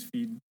my news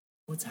feed.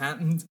 What's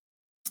happened?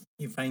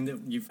 You find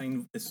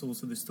the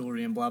source of the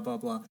story and blah, blah,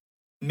 blah.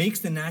 Makes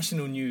the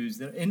national news.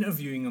 They're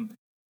interviewing him,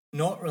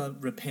 not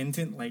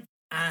repentant, like,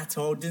 at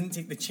all. Didn't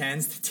take the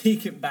chance to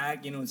take it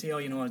back, and say,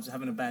 I was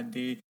having a bad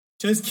day.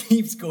 Just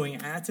keeps going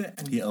at it.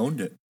 And he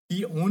owned it.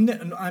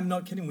 And I'm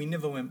not kidding. We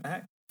never went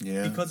back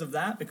because of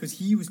that, because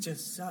he was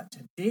just such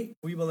a dick.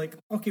 We were like,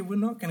 okay, we're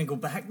not going to go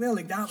back there.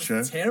 Like, that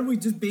was terrible. We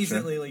just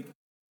basically like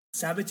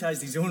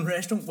sabotaged his own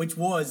restaurant, which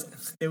was,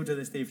 still to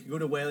this day, if you go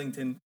to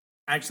Wellington,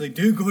 actually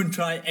do go and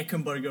try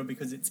Eckham Burger,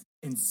 because it's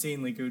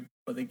insanely good.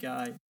 But the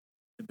guy,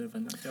 a bit of a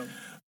nut job.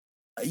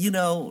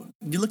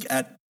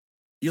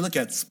 You look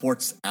at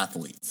sports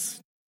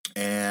athletes,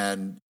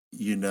 and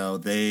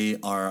they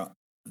are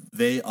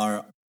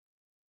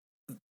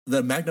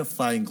the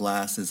magnifying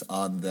glass is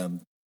on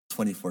them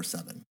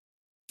 24/7.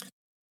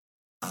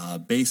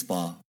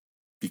 Baseball,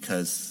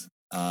 because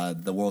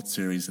the World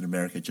Series in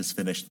America just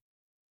finished.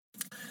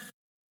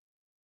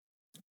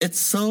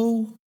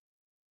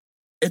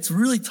 It's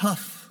really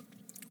tough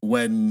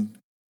when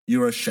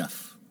you're a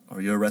chef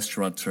or you're a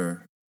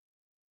restaurateur,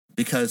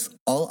 because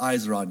all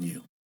eyes are on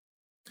you.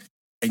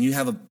 And you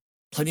have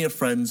plenty of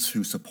friends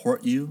who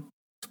support you,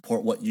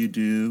 support what you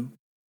do,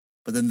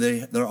 but then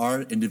there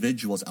are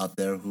individuals out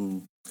there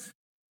who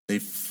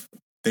they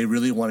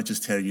really want to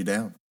just tear you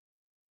down.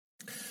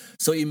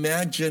 So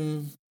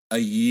imagine a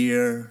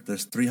year,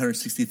 there's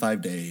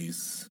 365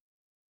 days.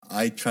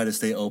 I try to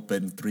stay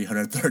open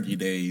 330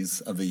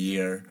 days of the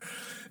year.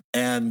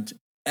 And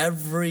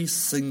every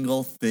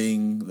single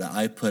thing that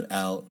I put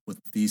out with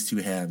these two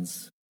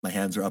hands My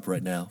hands are up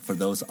right now for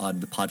those on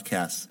the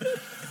podcast.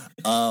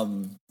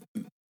 I'm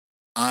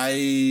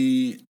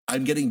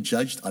getting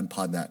judged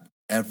upon that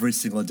every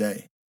single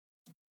day.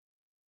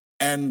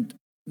 And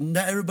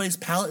not everybody's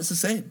palate is the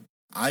same.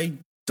 I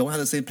don't have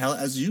the same palate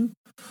as you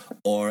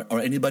or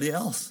anybody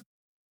else.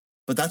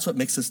 But that's what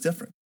makes us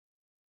different.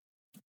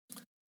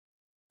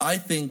 I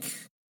think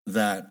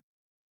that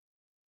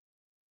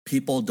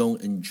people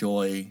don't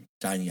enjoy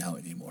dining out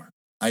anymore.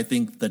 I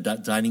think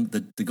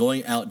the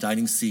going out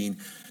dining scene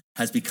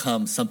has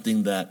become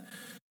something that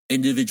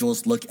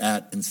individuals look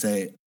at and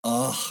say,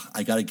 oh,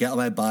 I got to get on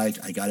my bike.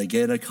 I got to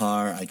get in a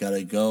car. I got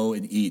to go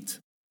and eat.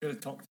 You got to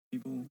talk to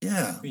people.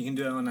 Yeah. You can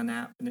do it on an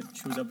app and it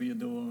shows up at your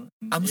door.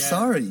 I'm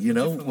sorry,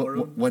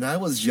 when I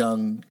was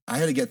young, I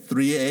had to get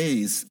 3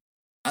 A's.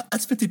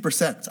 That's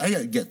 50%. I got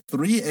to get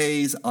 3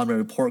 A's on my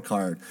report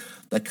card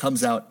that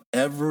comes out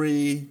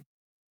every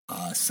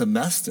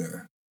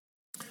semester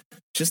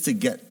just to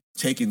get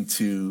taken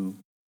to,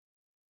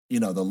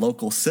 the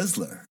local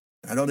Sizzler.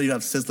 I don't even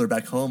have Sizzler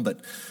back home,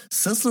 but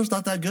Sizzler's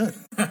not that good.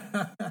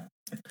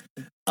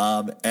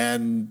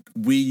 And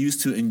we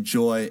used to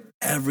enjoy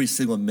every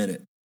single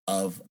minute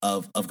of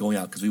going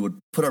out because we would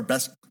put our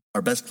best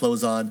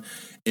clothes on.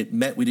 It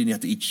meant we didn't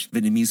have to eat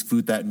Vietnamese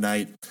food that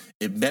night.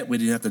 It meant we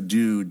didn't have to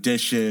do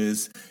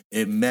dishes.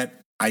 It meant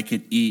I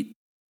could eat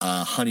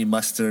honey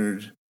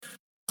mustard,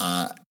 in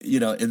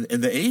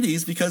the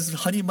 80s because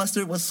honey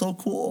mustard was so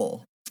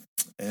cool.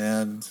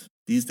 And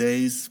these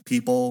days,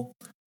 people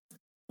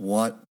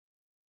want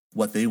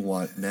what they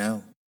want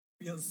now.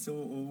 You're so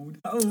old.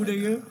 How old are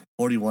you?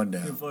 41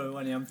 now. You're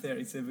 41, I'm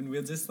 37.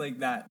 We're just like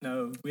that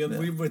now.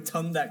 We've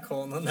returned that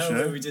corner now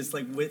where we just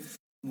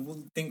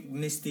we'll think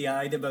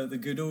misty-eyed about the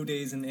good old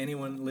days, and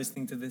anyone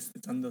listening to this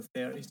that's under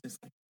 30 is just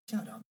like,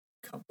 shut up,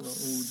 couple of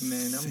old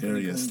men. I'm going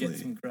to go and get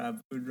some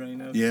crab food right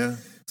now. Yeah.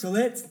 So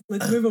let's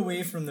move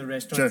away from the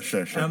restaurant.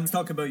 Sure. Let's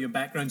talk about your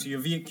background. So you're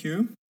Viet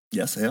Q.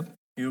 Yes, I am.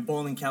 You were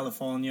born in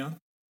California.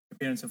 Your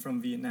parents are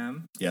from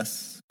Vietnam.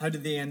 Yes. How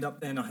did they end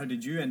up then, or how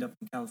did you end up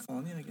in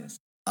California, I guess?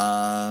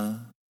 My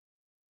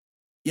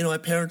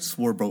parents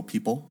were broke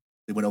people.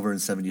 They went over in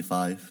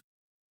 1975.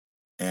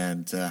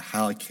 And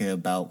how it came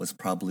about was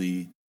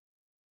probably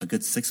a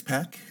good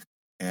 6-pack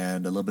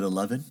and a little bit of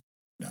loving.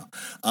 No.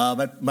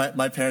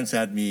 My parents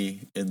had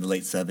me in the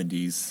late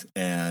 1970s,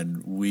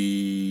 and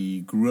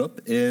we grew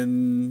up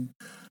in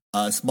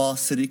a small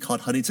city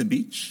called Huntington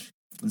Beach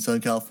in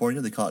Southern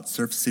California. They call it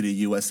Surf City,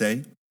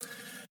 USA.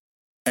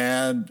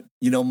 And,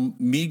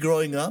 me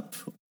growing up,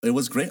 it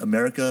was great.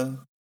 America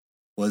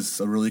was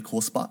a really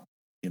cool spot.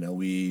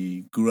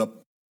 We grew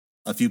up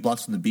a few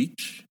blocks from the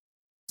beach.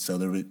 So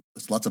there was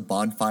lots of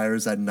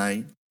bonfires at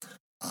night,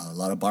 a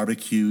lot of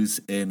barbecues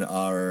in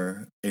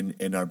our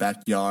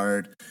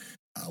backyard.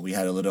 We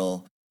had a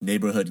little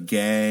neighborhood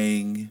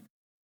gang,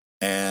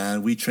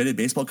 and we traded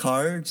baseball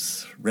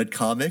cards, read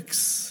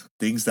comics,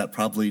 things that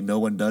probably no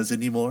one does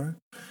anymore.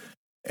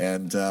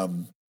 And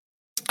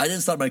I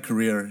didn't start my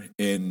career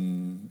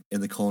in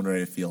the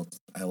culinary field.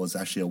 I was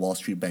actually a Wall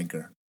Street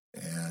banker,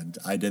 and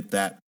I did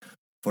that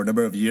for a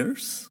number of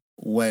years.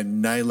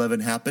 When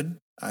 9/11 happened,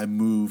 I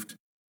moved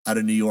out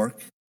of New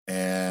York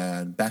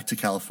and back to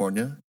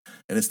California.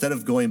 And instead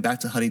of going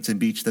back to Huntington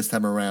Beach this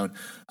time around,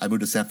 I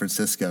moved to San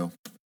Francisco.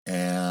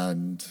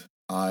 And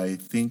I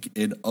think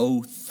in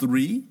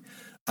 2003,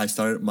 I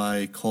started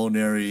my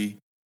culinary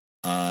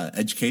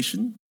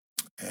education.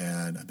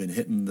 And I've been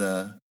hitting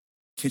the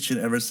kitchen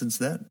ever since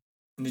then.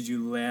 Did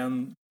you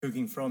learn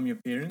cooking from your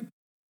parents?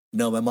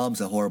 No, my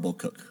mom's a horrible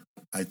cook.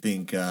 I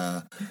think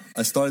a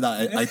story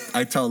that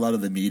I tell a lot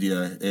of the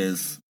media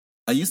is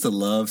I used to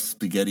love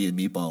spaghetti and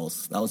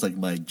meatballs. That was like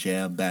my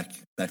jam back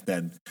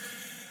then.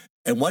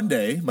 And one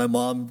day, my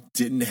mom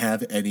didn't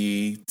have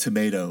any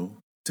tomatoes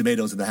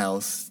in the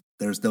house.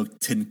 There's no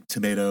tin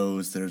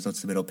tomatoes. There's no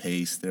tomato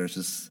paste. There's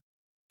just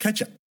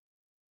ketchup.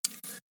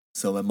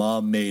 So my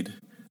mom made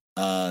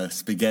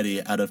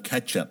spaghetti out of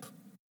ketchup.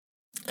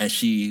 And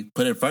she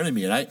put it in front of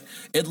me. And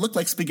it looked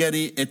like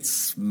spaghetti. It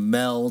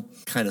smelled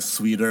kind of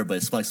sweeter, but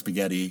it smelled like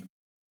spaghetti.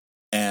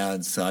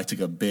 And so I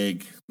took a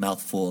big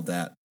mouthful of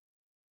that.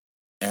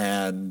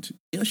 And,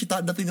 she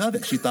thought nothing of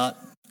it. She thought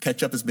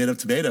ketchup is made of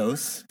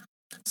tomatoes.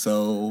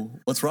 So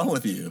what's wrong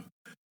with you?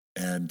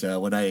 And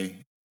when I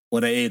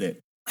ate it,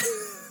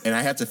 and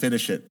I had to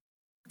finish it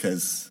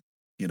because,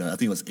 I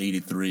think it was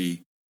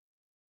 1983,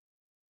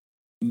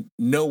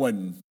 no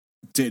one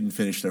didn't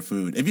finish their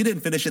food. If you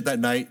didn't finish it that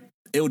night,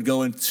 it would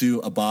go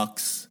into a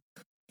box,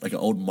 like an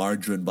old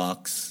margarine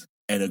box,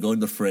 and it'll go in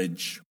the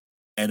fridge,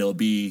 and it'll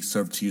be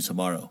served to you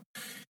tomorrow.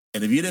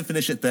 And if you didn't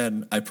finish it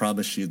then, I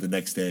promise you the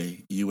next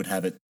day, you would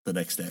have it the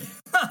next day.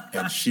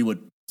 And she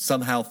would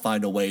somehow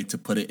find a way to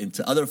put it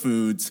into other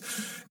foods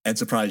and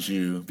surprise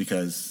you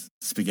because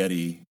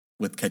spaghetti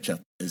with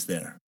ketchup is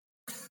there.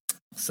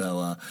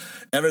 So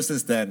ever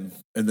since then,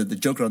 and the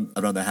joke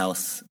around the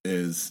house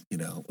is,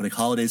 when the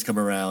holidays come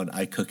around,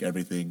 I cook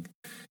everything.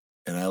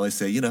 And I always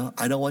say,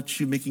 I don't want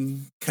you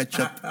making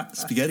ketchup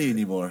spaghetti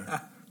anymore.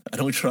 I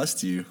don't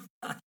trust you.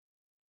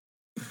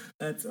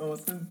 That's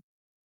awesome.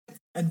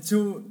 And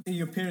so, did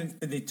your parents,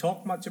 did they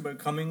talk much about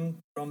coming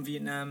from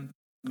Vietnam,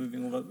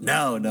 moving over?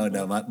 No.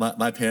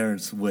 My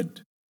parents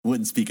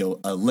wouldn't speak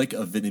a lick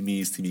of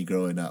Vietnamese to me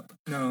growing up.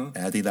 No.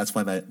 And I think that's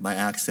why my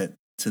accent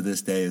to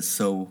this day is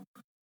so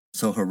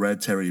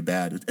hereditary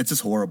bad. It's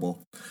just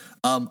horrible.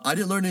 I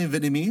didn't learn any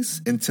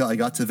Vietnamese until I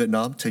got to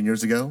Vietnam 10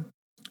 years ago.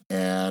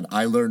 And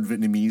I learned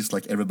Vietnamese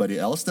like everybody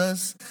else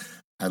does.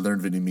 I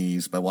learned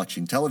Vietnamese by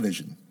watching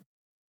television.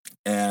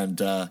 And,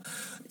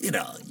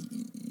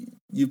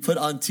 you put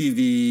on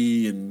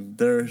TV and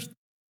they're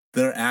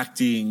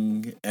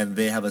acting and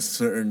they have a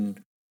certain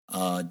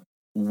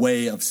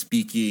way of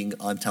speaking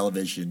on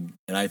television.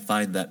 And I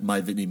find that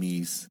my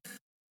Vietnamese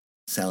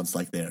sounds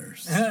like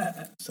theirs.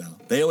 So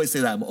they always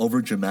say that I'm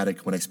over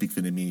dramatic when I speak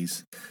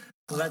Vietnamese.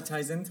 Well, that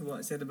ties into what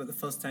I said about the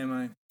first time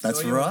I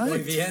That's saw you right.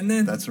 in Viet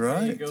Nam. That's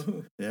right. There you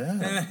go.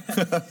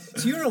 Yeah.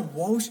 So you're a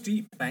Wall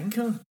Street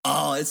banker?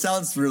 Oh, it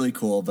sounds really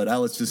cool, but I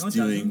was just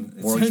doing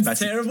it mortgage sounds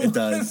terrible. It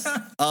does.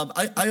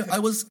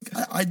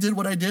 I did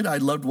what I did. I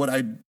loved what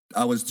I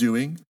was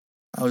doing.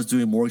 I was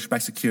doing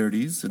mortgage-backed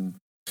securities, and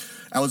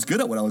I was good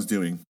at what I was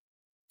doing.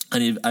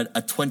 And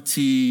at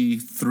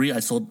 23, I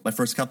sold my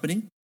first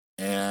company,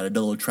 and I did a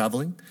little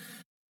traveling.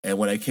 And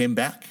when I came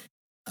back,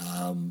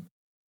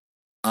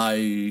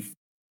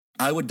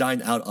 I would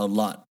dine out a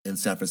lot in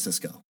San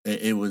Francisco.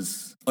 It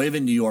was, or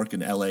even New York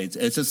and LA.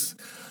 It's just,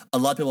 a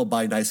lot of people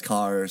buy nice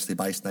cars, they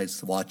buy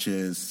nice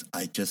watches.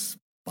 I just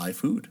buy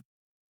food.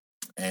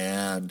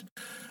 And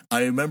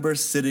I remember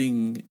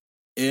sitting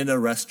in a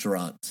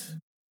restaurant,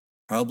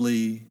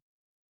 probably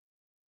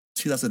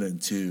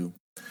 2002.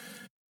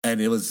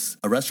 And it was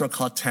a restaurant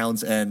called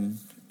Towns End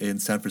in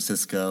San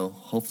Francisco.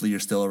 Hopefully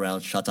you're still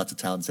around. Shout out to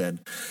Towns End.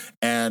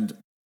 And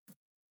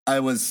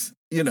I was,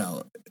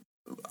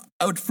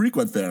 I would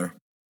frequent there,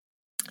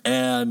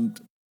 and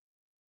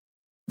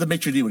the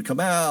maitre d' would come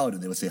out,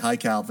 and they would say, "Hi,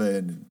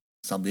 Calvin." And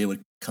somebody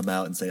would come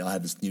out and say, "I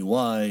have this new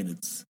wine.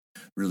 It's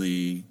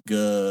really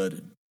good."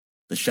 And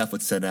the chef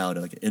would send out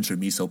like an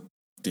intermiso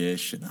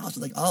dish, and I was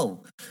like,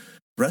 "Oh,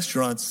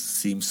 restaurants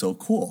seem so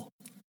cool."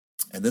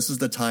 And this is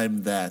the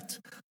time that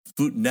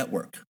Food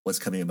Network was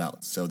coming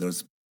about. So there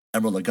was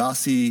Emeril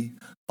Lagasse,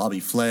 Bobby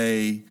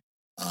Flay,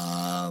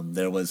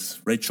 there was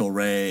Rachel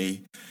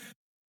Ray.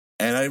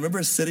 And I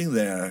remember sitting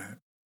there,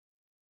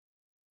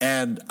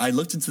 and I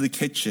looked into the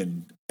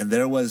kitchen, and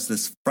there was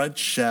this French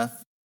chef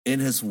in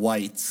his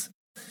whites.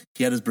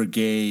 He had his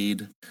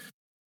brigade.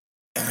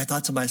 And I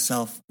thought to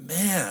myself,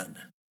 man,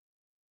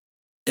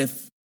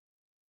 if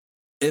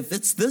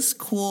it's this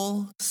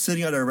cool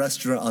sitting at a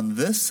restaurant on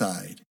this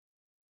side,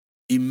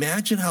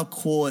 imagine how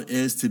cool it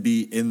is to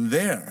be in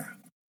there.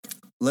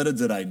 Little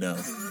did I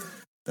know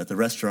that the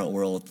restaurant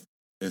world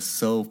is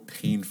so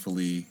painful.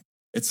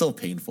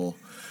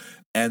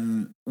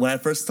 And when I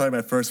first started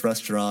my first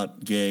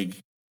restaurant gig,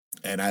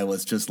 and I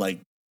was just like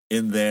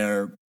in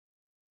there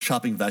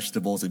chopping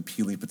vegetables and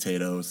peeling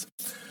potatoes,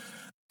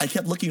 I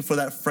kept looking for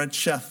that French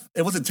chef.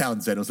 It wasn't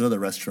Towns End, it was another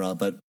restaurant,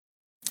 but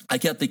I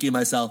kept thinking to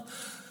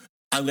myself,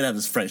 I'm going to have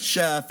this French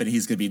chef, and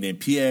he's going to be named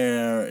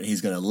Pierre, and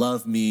he's going to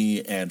love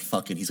me, and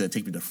fucking he's going to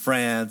take me to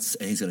France,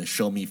 and he's going to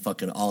show me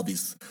fucking all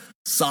these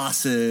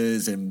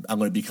sauces, and I'm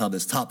going to become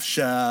this top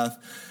chef.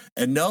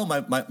 And no,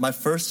 my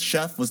first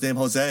chef was named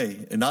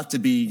Jose. And not to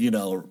be,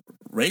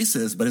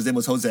 racist, but his name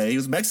was Jose. He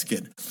was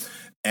Mexican.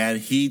 And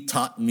he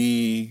taught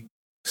me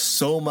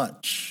so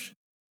much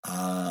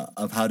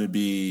of how to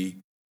be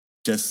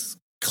just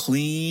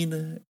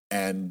clean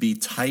and be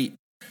tight.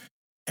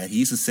 And he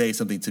used to say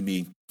something to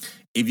me,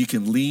 if you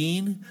can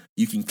lean,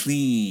 you can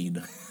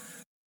clean.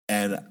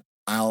 And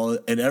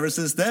ever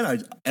since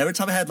then, every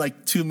time I had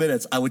like 2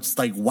 minutes, I would just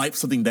like wipe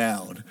something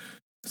down.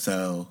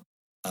 So,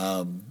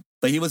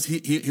 but he was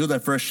my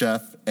first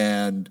chef,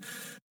 and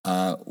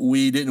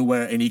we didn't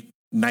wear any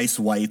nice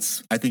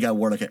whites. I think I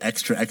wore like an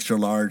extra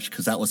large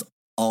because that was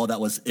all that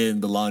was in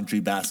the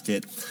laundry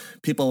basket.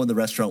 People in the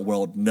restaurant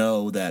world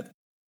know that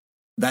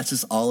that's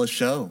just all a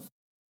show,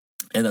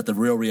 and that the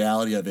real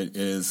reality of it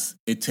is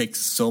it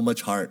takes so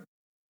much heart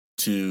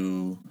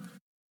to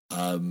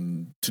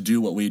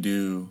do what we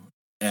do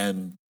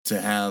and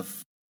to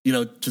have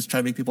just try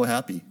to make people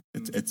happy.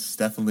 It's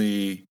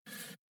definitely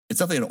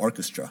an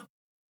orchestra.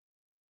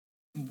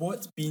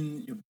 What's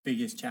been your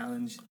biggest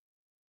challenge?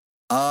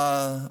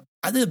 I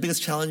think the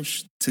biggest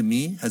challenge to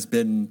me has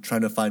been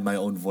trying to find my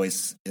own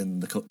voice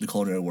in the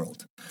culinary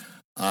world.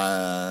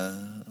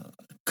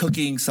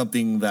 Cooking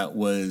something that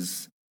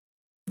was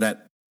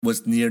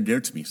near and dear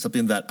to me,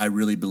 something that I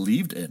really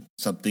believed in,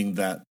 something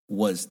that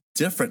was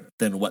different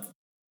than what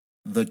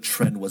the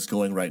trend was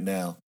going right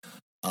now.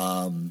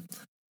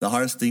 The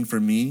hardest thing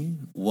for me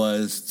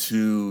was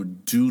to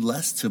do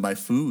less to my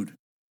food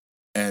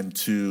and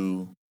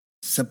to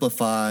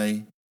simplify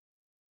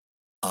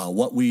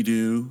what we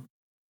do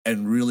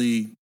and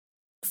really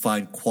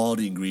find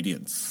quality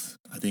ingredients.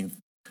 I think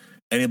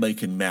anybody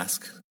can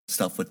mask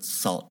stuff with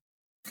salt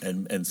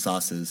and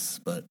sauces,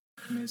 but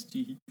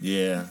MSG.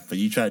 Yeah, but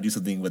you try to do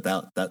something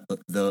without that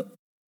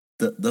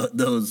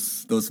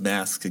those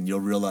masks, and you'll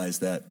realize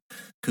that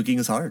cooking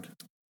is hard.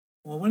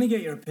 Well, I want to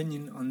get your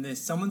opinion on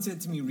this. Someone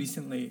said to me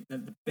recently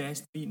that the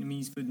best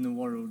Vietnamese food in the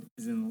world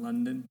is in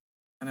London.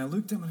 And I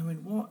looked at him and I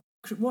went, What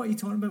are you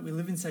talking about? We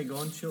live in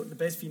Saigon. Sure, the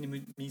best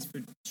Vietnamese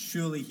food is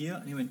surely here.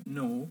 And he went,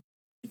 no,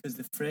 because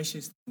the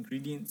freshest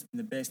ingredients and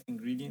the best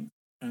ingredients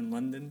are in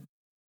London.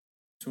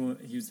 So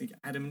he was like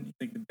adamant,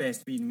 like the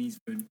best Vietnamese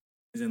food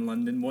is in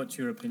London. What's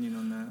your opinion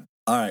on that?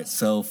 All right,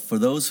 so for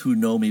those who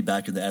know me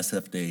back in the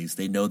SF days,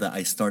 they know that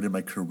I started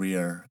my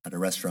career at a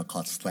restaurant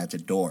called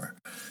Slanted Door.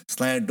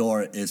 Slanted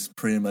Door is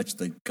pretty much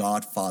the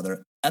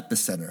godfather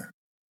epicenter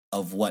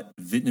of what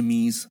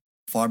Vietnamese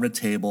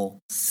farm-to-table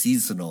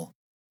seasonal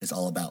is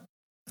all about.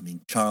 I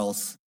mean,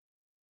 Charles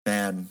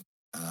Van,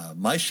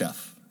 my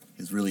chef,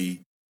 has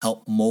really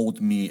helped mold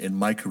me in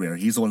my career.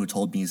 He's the one who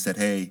told me, he said,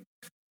 hey,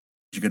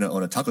 you're going to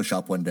own a taco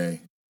shop one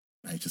day.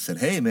 I just said,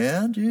 hey,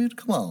 man, dude,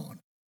 come on.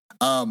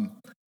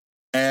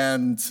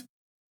 And,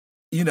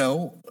 you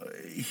know,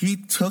 he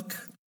took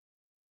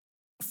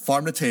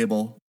farm to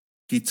table,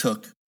 he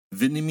took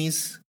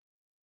Vietnamese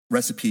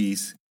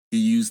recipes, he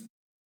used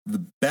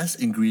the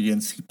best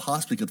ingredients he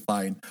possibly could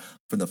find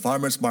from the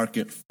farmer's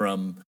market,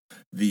 from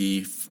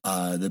the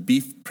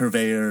beef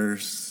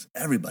purveyors,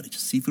 everybody,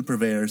 just seafood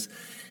purveyors.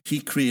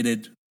 He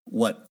created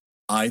what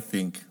I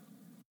think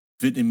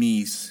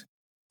Vietnamese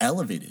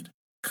elevated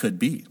could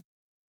be.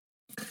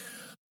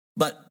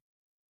 But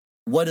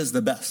what is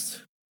the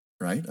best?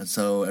 Right? And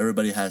so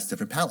everybody has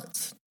different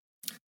palates.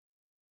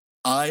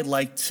 I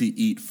like to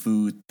eat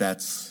food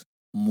that's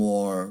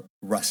more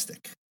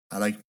rustic. I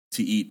like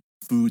to eat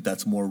food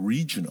that's more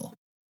regional.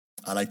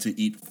 I like to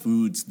eat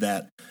foods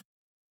that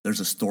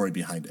there's a story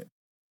behind it.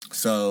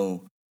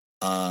 So,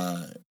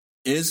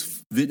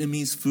 is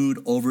Vietnamese food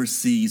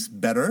overseas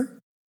better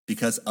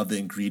because of the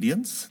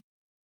ingredients?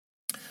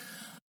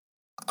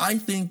 I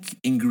think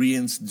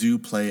ingredients do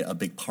play a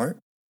big part,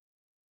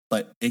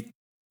 but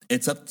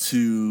it's up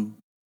to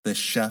the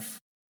chef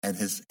and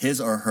his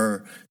or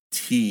her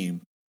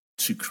team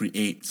to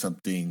create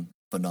something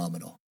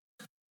phenomenal.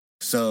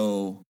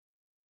 So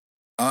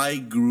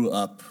I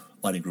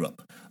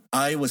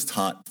was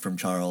taught from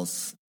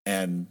Charles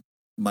and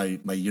my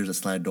years at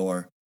Slanted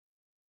Door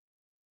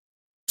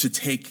to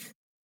take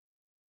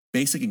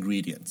basic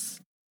ingredients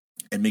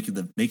and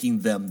making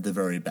them the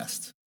very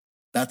best.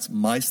 That's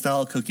my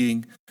style of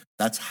cooking.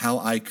 That's how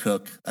I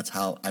cook. That's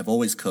how I've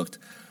always cooked.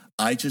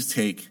 I just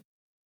take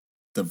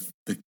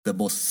the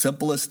most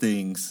simplest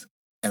things,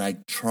 and I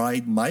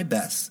tried my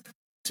best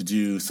to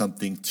do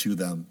something to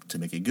them to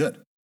make it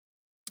good.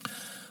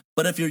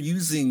 But if you're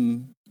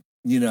using,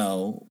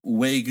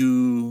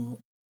 Wagyu,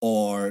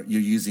 or you're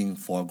using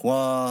foie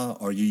gras,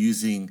 or you're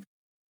using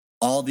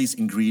all these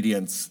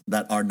ingredients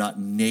that are not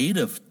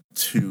native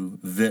to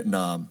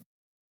Vietnam,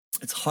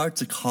 it's hard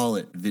to call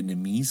it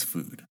Vietnamese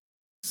food.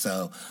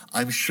 So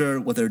I'm sure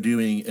what they're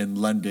doing in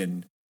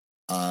London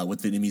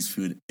with Vietnamese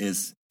food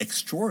is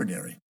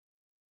extraordinary.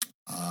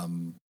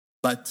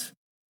 But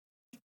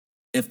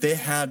if they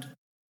had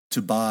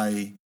to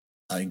buy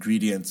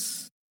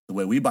ingredients the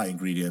way we buy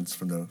ingredients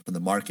from the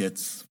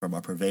markets, from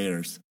our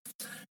purveyors,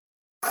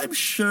 I'm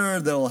sure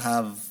they'll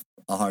have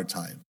a hard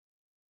time.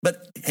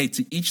 But hey,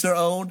 to each their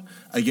own.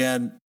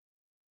 Again,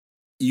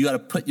 you got to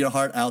put your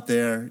heart out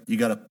there. You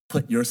got to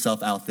put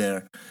yourself out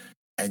there,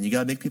 and you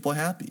got to make people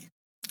happy.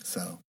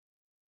 So,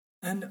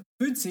 and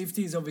food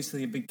safety is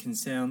obviously a big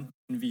concern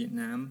in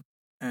Vietnam,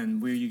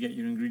 and where you get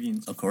your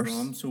ingredients of course.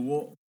 From.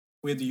 So,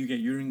 where do you get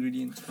your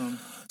ingredients from?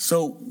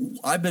 So,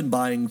 I've been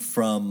buying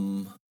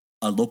from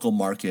a local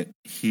market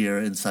here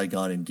in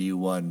Saigon in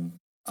D1,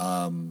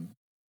 and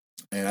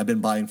I've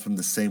been buying from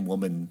the same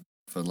woman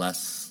for the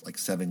last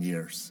 7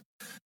 years.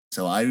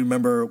 So I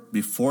remember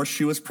before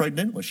she was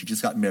pregnant, when she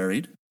just got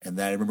married, and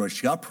then I remember when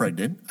she got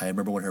pregnant. I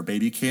remember when her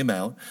baby came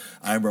out.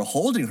 I remember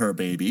holding her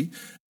baby.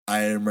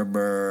 I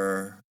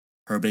remember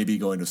her baby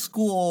going to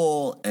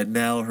school, and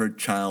now her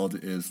child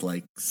is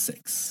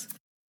 6.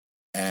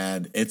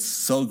 And it's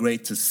so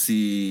great to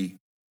see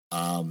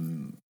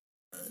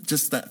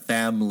just that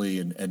family.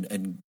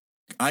 And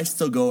I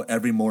still go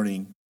every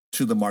morning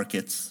to the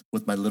markets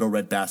with my little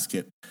red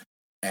basket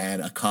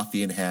and a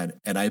coffee in hand,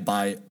 and I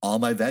buy all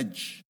my veg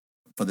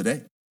for the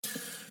day.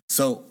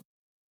 So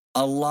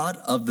a lot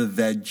of the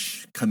veg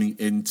coming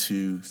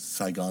into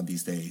Saigon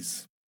these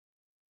days,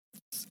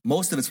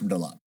 most of it's from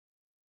Dalat.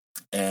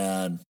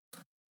 And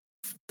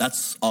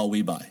that's all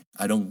we buy.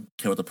 I don't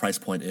care what the price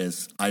point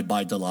is. I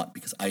buy Dalat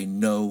because I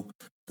know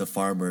the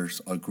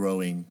farmers are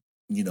growing,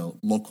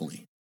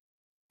 locally.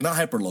 Not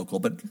hyper local,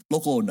 but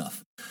local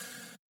enough.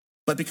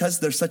 But because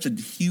there's such a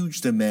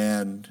huge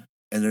demand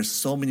and there's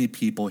so many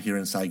people here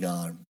in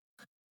Saigon,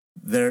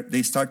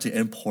 they start to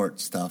import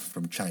stuff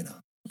from China.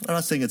 I'm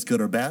not saying it's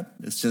good or bad.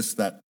 It's just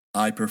that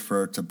I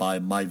prefer to buy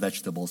my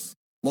vegetables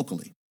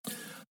locally.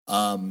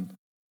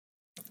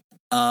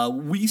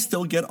 We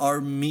still get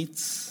our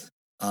meats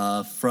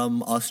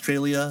from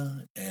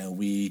Australia,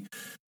 and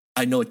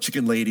I know a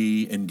chicken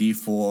lady in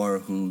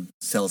D4 who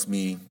sells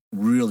me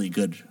really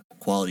good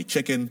quality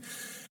chicken,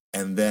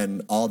 and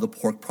then all the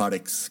pork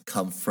products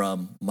come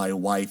from my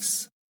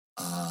wife's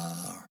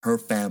her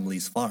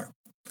family's farm.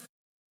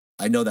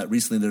 I know that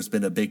recently there's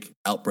been a big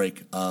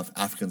outbreak of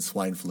African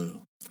swine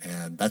flu,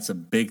 and that's a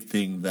big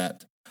thing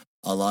that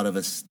a lot of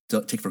us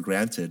don't take for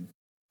granted.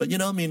 But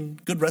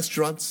good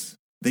restaurants,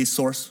 they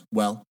source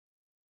well.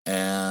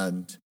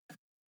 And,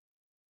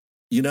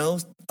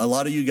 a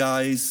lot of you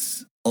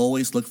guys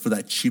always look for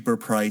that cheaper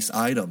price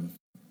item.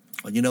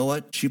 But you know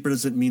what? Cheaper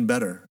doesn't mean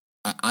better.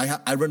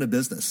 I run a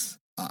business.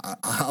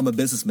 I'm a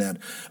businessman.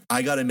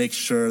 I got to make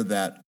sure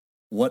that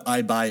what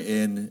I buy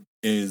in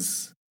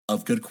is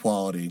of good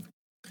quality,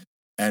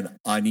 and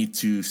I need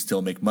to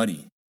still make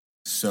money.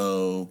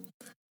 So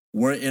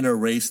we're in a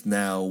race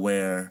now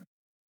where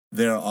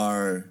there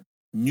are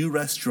new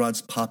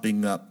restaurants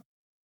popping up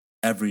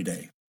every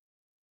day.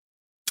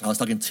 I was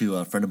talking to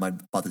a friend of mine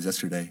about this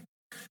yesterday.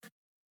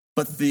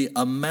 But the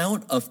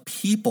amount of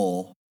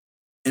people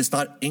is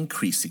not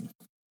increasing.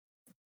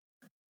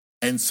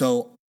 And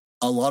so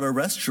a lot of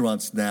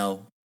restaurants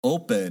now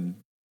open,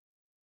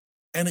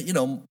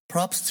 and,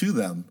 props to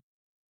them.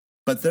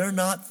 But they're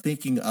not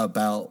thinking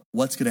about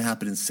what's going to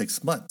happen in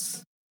 6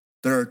 months.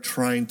 They're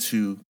trying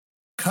to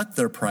cut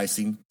their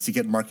pricing to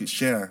get market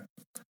share.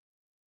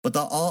 But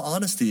the all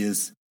honesty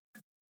is,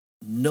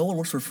 no one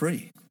works for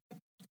free.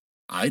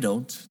 I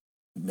don't.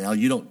 Now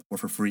you don't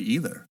work for free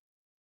either.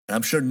 And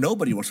I'm sure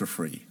nobody works for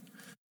free.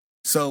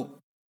 So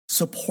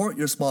support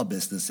your small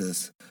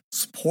businesses.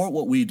 Support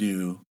what we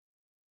do.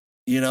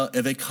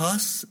 If it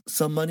costs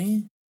some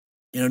money,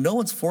 no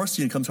one's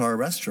forcing you to come to our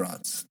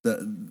restaurants.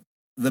 The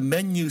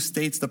menu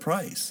states the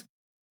price.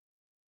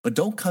 But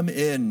don't come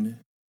in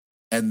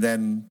and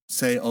then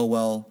say, oh,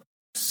 well,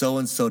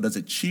 so-and-so does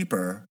it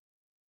cheaper.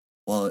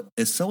 Well,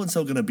 is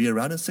so-and-so going to be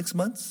around in 6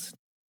 months?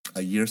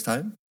 A year's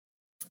time?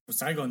 Well,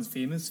 Saigon's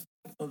famous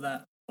for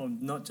that, for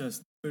not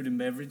just food and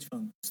beverage,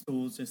 for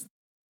stores just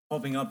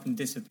popping up and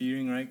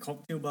disappearing, right?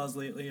 Cocktail bars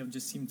lately have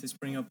just seemed to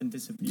spring up and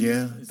disappear.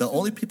 Yeah, the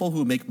only people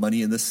who make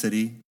money in this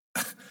city,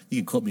 you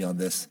can quote me on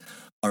this,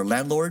 are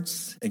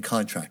landlords and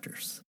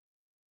contractors.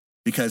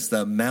 Because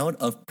the amount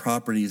of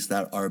properties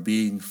that are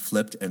being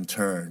flipped and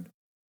turned,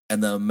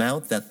 and the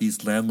amount that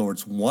these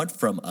landlords want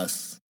from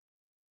us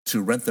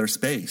to rent their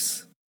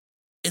space,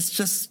 it's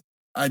just,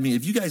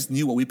 if you guys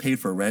knew what we paid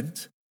for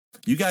rent,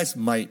 you guys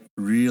might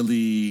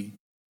really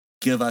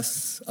give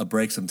us a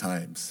break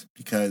sometimes,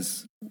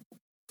 because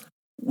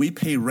we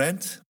pay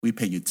rent, we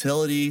pay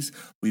utilities,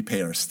 we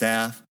pay our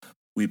staff,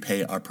 we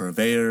pay our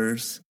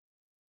purveyors.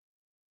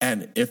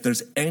 And if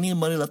there's any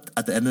money left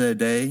at the end of the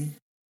day,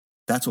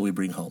 that's what we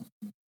bring home.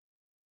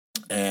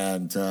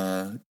 And,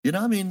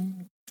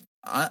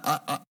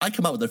 I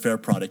come out with a fair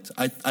product.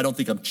 I don't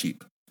think I'm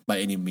cheap by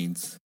any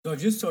means. So I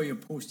just saw your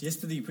post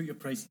yesterday. You put your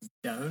prices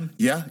down.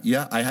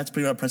 Yeah. I had to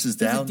bring our prices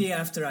down. The day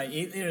after I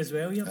ate there as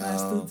well, you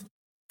bastard.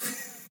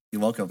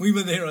 You're welcome. We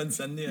were there on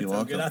Sunday. You're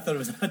welcome. I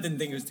didn't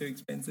think it was too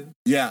expensive.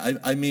 Yeah,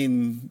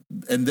 in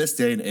this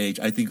day and age,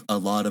 I think a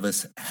lot of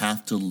us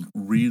have to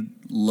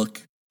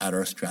re-look at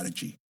our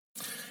strategy.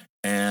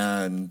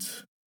 And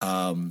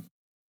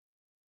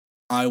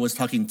I was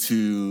talking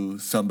to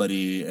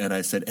somebody and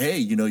I said,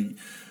 hey,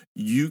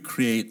 you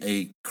create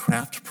a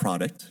craft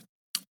product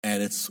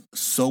and it's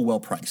so well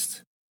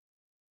priced.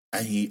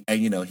 And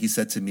he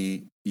said to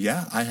me,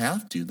 yeah, I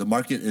have to. The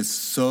market is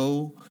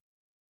so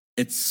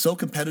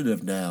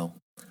competitive now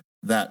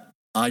that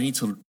I need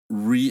to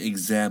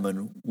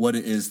re-examine what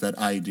it is that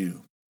I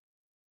do.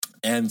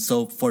 And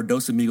so for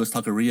Dos Amigos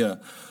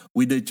Taqueria,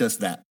 we did just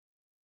that.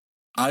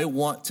 I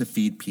want to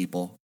feed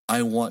people.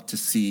 I want to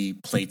see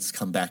plates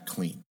come back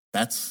clean.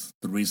 That's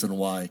the reason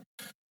why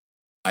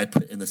I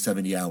put in the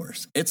 70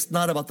 hours. It's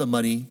not about the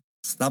money.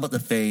 It's not about the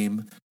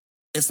fame.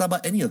 It's not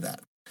about any of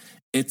that.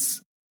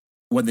 It's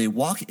when they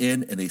walk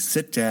in and they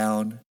sit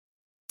down,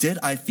 did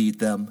I feed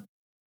them?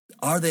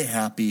 Are they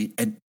happy?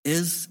 And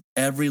is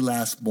every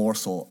last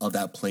morsel of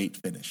that plate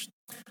finished?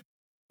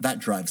 That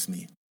drives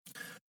me.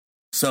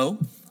 So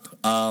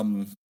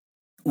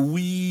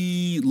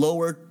we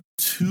lowered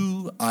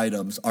 2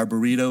 items. Our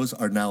burritos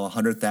are now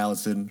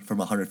 100,000 from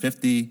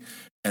 150,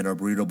 and our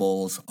burrito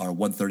bowls are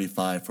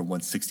 135 from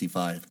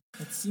 165.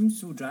 It seems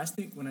so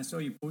drastic when I saw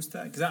you post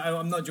that, because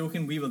I'm not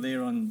joking. We were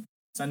there on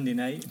Sunday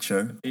night.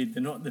 Sure. Paid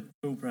not the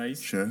full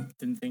price. Sure.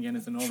 Didn't think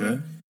anything of sure. it.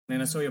 And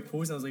then I saw your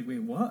post and I was like,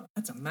 wait, what?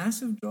 That's a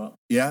massive drop.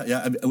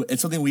 Yeah.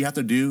 It's something we have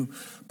to do.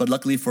 But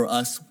luckily for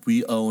us,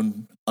 we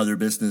own other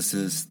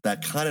businesses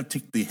that kind of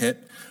take the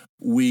hit.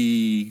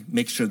 We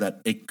make sure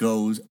that it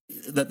goes,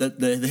 that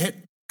the hit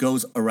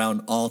goes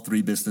around all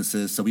 3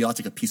 businesses. So we all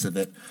take a piece of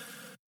it.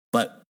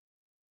 But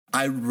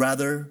I'd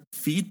rather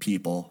feed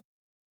people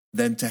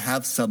than to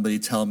have somebody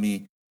tell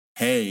me,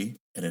 hey,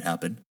 and it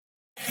happened,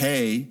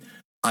 hey,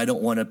 I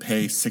don't want to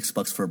pay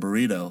 $6 for a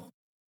burrito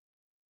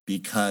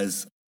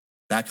because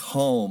back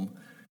home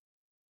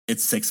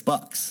it's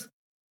 $6.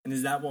 And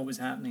is that what was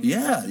happening?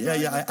 Yeah.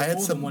 I had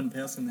more than one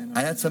person then.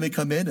 I had somebody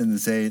come in and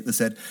they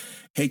said,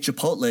 hey,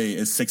 Chipotle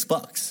is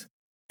 $6,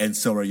 and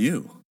so are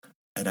you.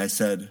 And I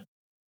said,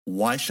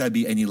 why should I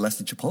be any less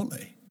than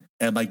Chipotle?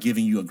 Am I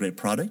giving you a great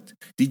product?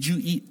 Did you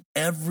eat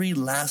every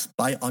last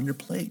bite on your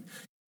plate?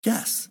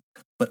 Yes.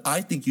 but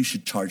I think you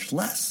should charge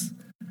less.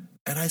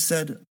 And I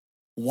said,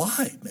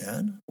 why,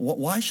 man?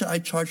 Why should I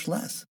charge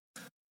less?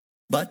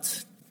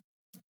 But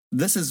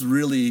this is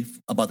really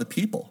about the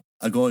people.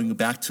 Going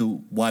back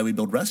to why we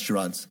build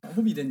restaurants. I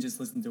hope you didn't just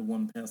listen to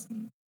one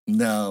person.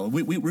 No,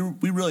 we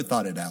really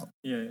thought it out.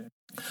 Yeah.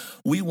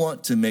 We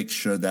want to make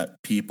sure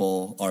that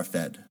people are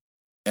fed.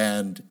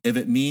 And if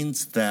it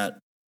means that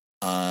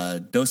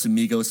Dos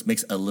Amigos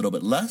makes a little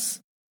bit less,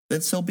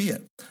 then so be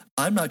it.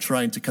 I'm not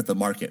trying to cut the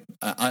market.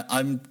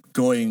 I'm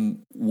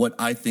going what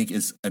I think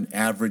is an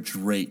average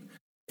rate.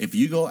 If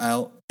you go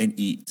out and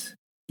eat,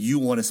 you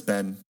want to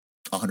spend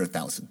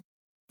 $100,000.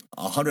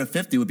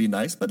 150 would be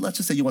nice, but let's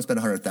just say you want to spend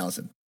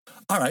 100,000.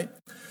 All right.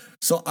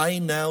 So I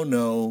now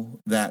know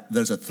that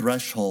there's a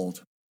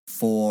threshold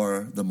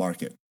for the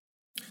market.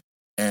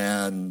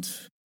 And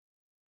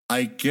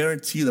I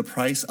guarantee the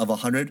price of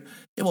 100,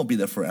 it won't be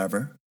there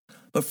forever.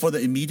 But for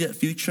the immediate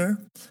future,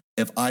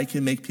 if I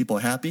can make people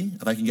happy,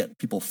 if I can get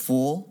people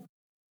full,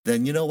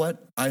 then you know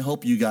what? I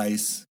hope you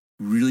guys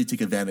really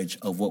take advantage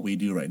of what we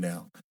do right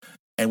now.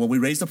 And when we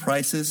raise the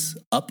prices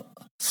up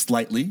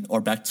slightly or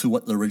back to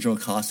what the original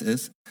cost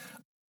is,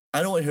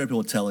 I don't want to hear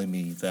people telling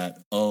me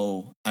that,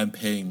 oh, I'm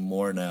paying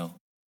more now.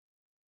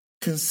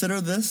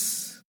 Consider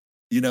this,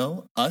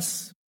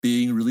 us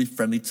being really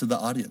friendly to the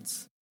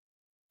audience,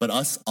 but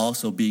us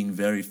also being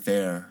very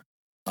fair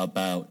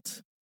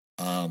about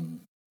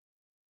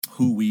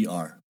who we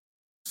are.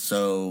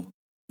 So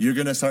you're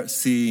going to start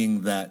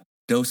seeing that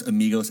Dos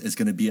Amigos is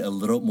going to be a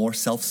little more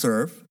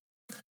self-serve.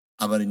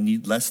 I'm going to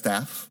need less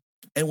staff.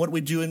 And what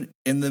we do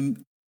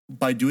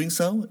by doing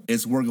so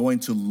is we're going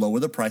to lower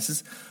the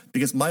prices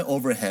because my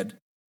overhead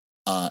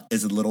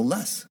is a little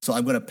less. So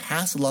I'm going to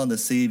pass along the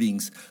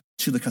savings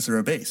to the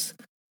customer base.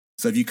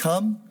 So if you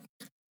come,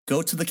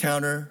 go to the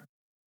counter,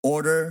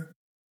 order,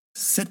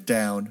 sit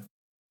down,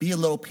 be a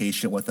little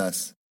patient with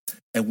us,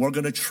 and we're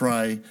going to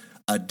try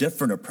a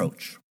different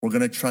approach. We're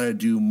going to try to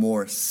do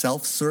more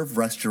self-serve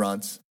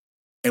restaurants,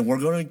 and we're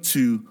going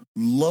to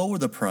lower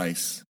the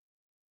price,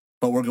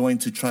 but we're going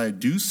to try to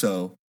do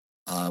so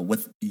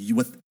with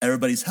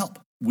everybody's help.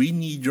 We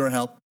need your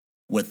help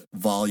with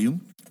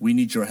volume. We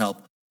need your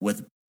help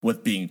with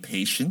being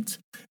patient.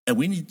 And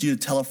we need you to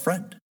tell a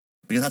friend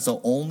because that's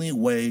the only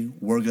way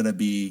we're going to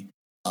be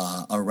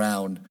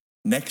around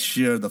next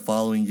year, the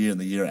following year, and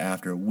the year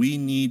after. We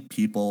need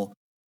people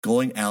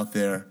going out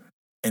there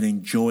and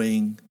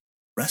enjoying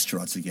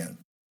restaurants again.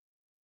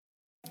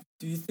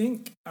 Do you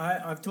think,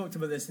 I've talked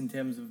about this in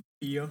terms of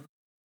beer,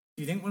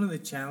 do you think one of the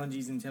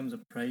challenges in terms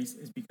of price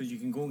is because you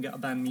can go and get a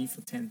banh mi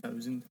for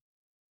 10,000?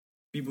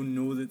 People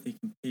know that they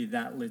can pay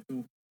that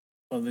little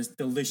for this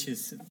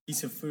delicious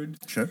piece of food.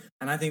 Sure.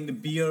 And I think the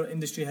beer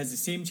industry has the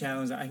same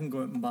challenge that I can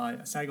go out and buy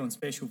a Saigon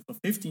Special for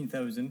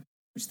 15,000,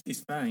 which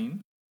tastes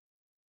fine,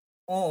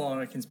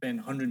 or I can spend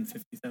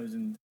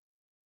 150,000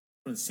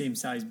 for the same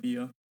size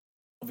beer.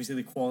 Obviously,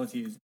 the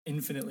quality is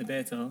infinitely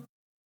better,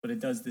 but it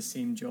does the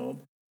same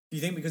job. Do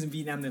you think because in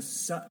Vietnam there's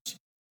such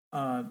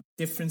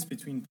difference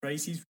between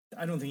prices?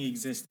 I don't think it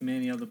exists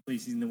many other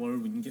places in the world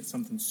where you can get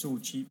something so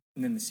cheap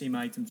and then the same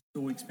item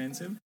so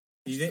expensive.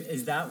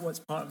 Is that what's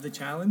part of the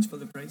challenge for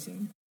the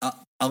pricing?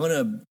 I'm going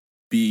to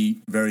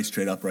be very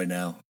straight up right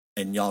now,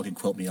 and y'all can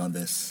quote me on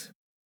this.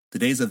 The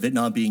days of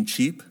Vietnam being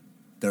cheap,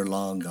 they're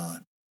long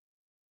gone.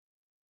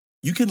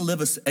 You can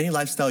live any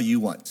lifestyle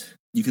you want.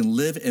 You can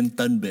live in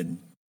Tân Binh.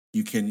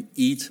 You can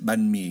eat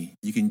banh mi.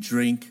 You can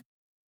drink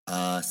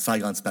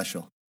Saigon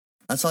Special.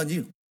 That's on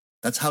you.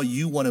 That's how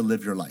you want to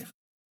live your life.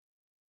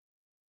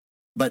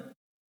 But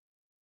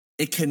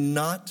a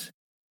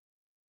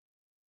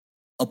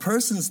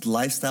person's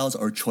lifestyles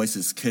or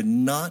choices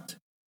cannot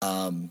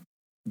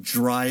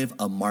drive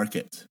a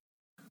market.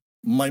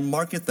 My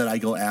market that I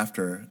go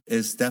after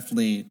is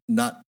definitely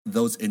not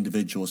those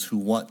individuals who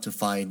want to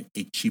find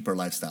a cheaper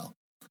lifestyle.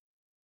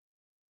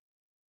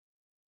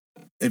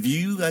 If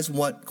you guys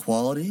want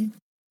quality,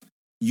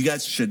 you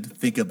guys should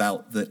think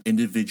about the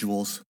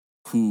individuals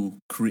who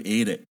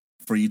create it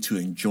for you to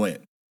enjoy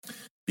it.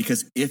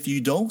 Because if you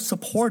don't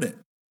support it,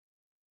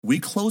 we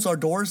close our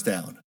doors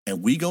down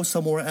and we go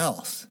somewhere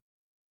else.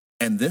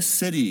 And this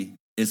city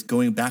is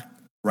going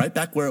right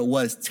back where it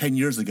was 10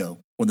 years ago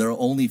when there were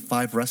only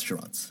 5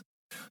 restaurants.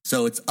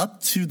 So it's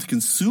up to the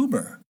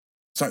consumer.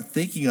 Start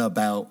thinking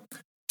about,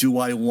 do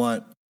I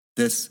want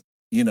this,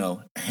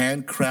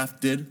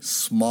 handcrafted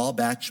small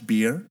batch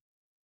beer,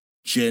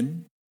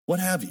 gin, what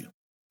have you,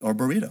 or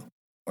burrito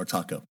or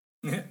taco?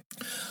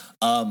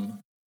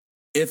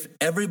 If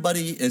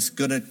everybody is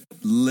going to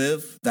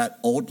live that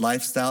old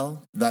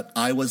lifestyle that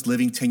I was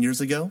living 10 years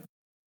ago,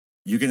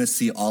 you're going to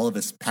see all of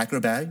us pack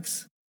our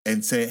bags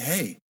and say,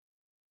 hey,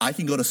 I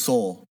can go to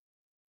Seoul,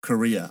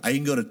 Korea. I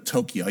can go to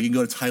Tokyo. I can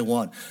go to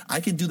Taiwan. I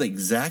can do the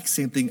exact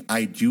same thing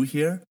I do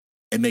here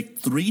and make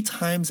 3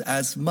 times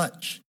as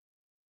much.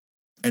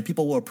 And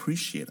people will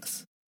appreciate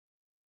us.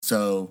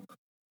 So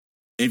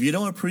if you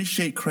don't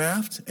appreciate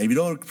craft, if you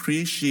don't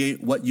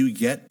appreciate what you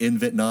get in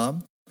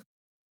Vietnam,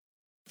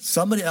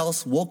 somebody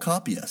else will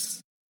copy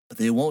us, but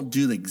they won't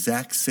do the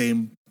exact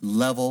same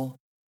level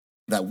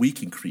that we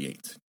can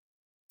create.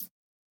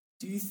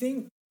 Do you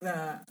think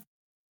that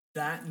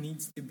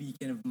needs to be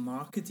kind of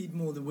marketed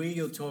more? The way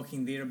you're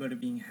talking there about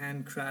it being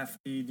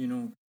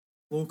handcrafted,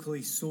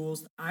 locally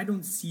sourced. I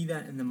don't see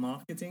that in the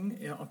marketing.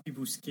 Are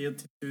people scared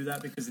to do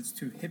that because it's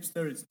too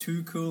hipster, it's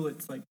too cool,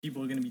 it's like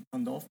people are going to be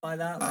turned off by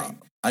that?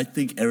 I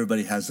think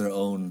everybody has their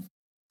own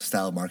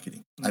style of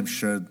marketing. Mm-hmm. I'm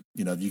sure,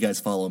 if you guys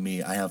follow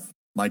me, I have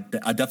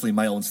definitely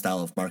my own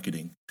style of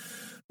marketing.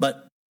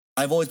 But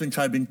I've always been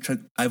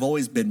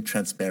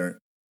transparent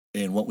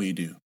in what we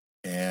do.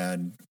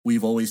 And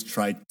we've always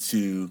tried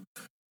to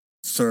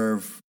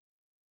serve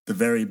the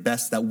very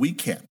best that we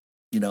can.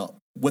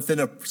 Within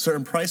a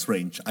certain price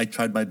range, I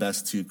tried my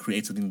best to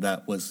create something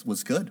that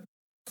was good.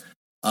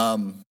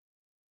 You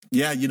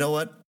know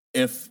what?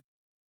 If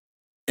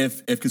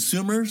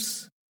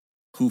consumers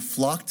who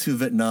flock to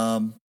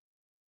Vietnam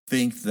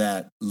think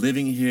that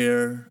living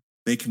here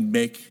they can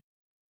make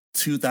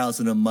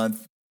 $2,000 a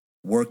month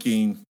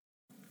working,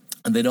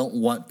 and they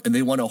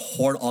want to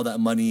hoard all that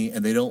money,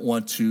 and they don't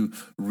want to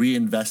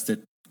reinvest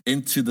it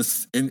into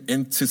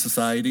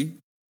society,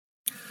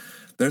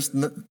 there's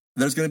going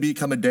to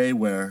become a day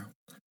where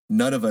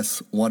none of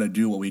us want to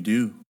do what we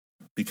do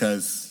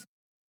because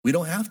we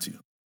don't have to.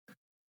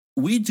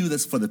 We do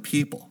this for the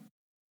people.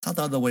 It's not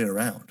the other way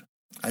around.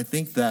 I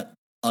think that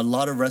a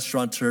lot of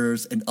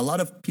restaurateurs and a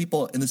lot of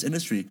people in this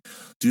industry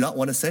do not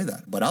want to say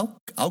that, but I'll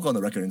go on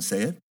the record and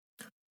say it.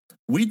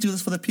 We do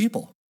this for the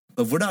people.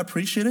 But if we're not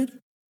appreciated,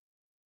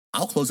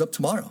 I'll close up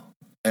tomorrow,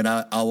 and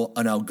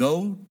I'll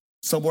go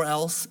somewhere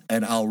else,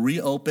 and I'll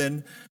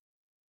reopen,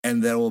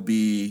 and there will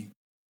be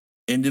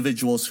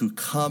individuals who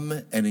come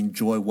and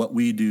enjoy what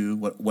we do,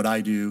 what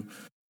I do,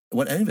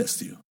 what any of us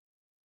do.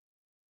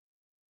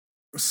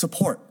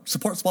 Support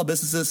small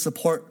businesses,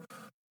 support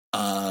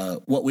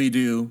what we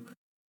do.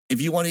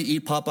 If you want to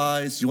eat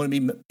Popeyes, you want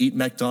to eat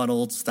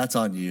McDonald's, that's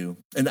on you.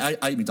 And I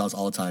eat McDonald's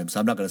all the time, so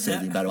I'm not going to say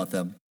anything bad about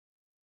them.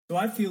 So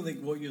I feel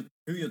like who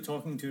you're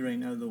talking to right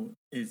now, though,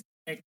 is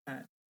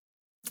expat.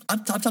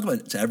 I'm talking about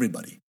it to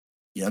everybody.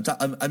 Yeah,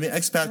 expats. I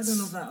don't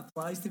know if that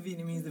applies to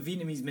Vietnamese. The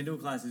Vietnamese middle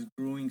class is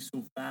growing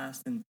so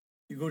fast, and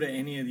you go to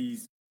any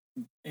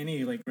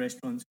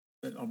restaurants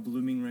that are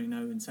blooming right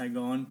now in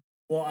Saigon.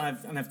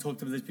 I've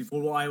talked about this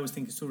before. What I always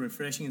think is so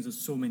refreshing is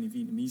there's so many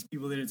Vietnamese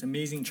people there. It's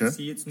amazing to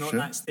see. It's not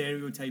that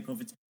stereotype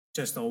of it's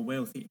just all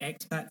wealthy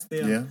expats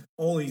there. Yeah.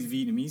 All these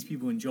Vietnamese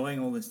people enjoying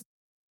all this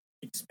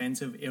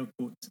expensive air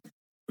quotes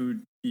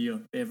food,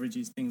 beer,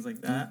 beverages, things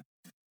like that.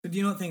 So do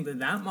you not think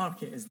that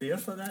market is there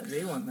for that?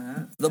 They want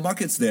that. The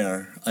market's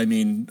there. I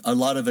mean, a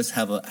lot of us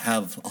have a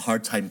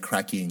hard time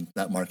cracking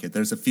that market.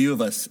 There's a few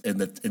of us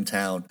in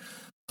town.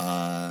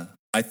 I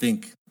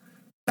think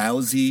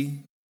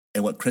Bowsy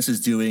and what Chris is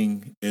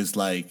doing is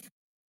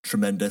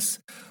tremendous.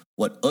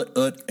 What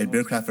Ut and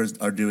Beer Crafters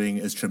are doing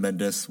is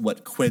tremendous.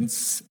 What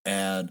Quince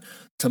and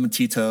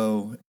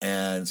Tomatito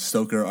and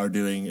Stoker are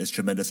doing is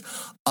tremendous.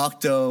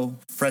 Octo,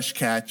 Fresh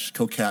Catch,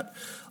 Coquette,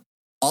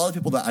 all the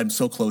people that I'm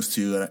so close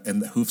to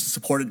and who've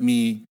supported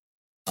me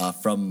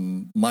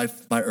from my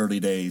early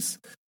days,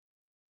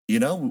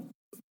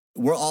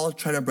 we're all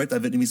trying to break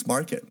that Vietnamese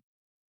market.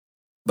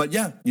 But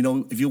yeah,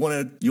 if you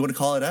want to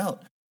call it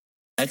out,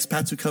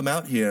 expats who come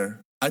out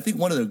here, I think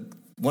one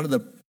of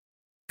the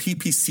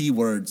PPC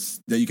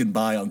words that you can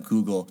buy on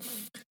Google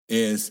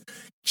is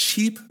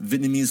cheap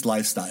Vietnamese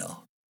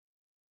lifestyle,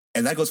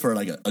 and that goes for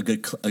a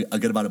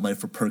good amount of money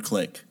per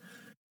click.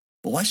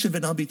 But why should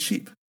Vietnam be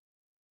cheap?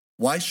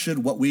 Why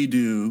should what we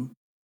do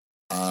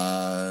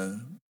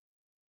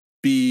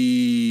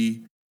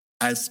be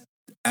as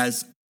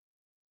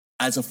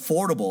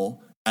affordable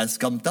as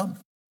Cam Tam?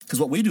 Because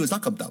what we do is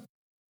not Cam Tam.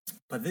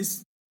 But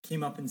this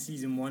came up in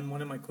season 1.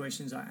 One of my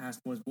questions I asked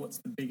was, what's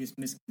the biggest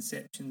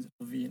misconceptions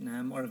of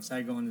Vietnam or of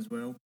Saigon as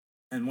well?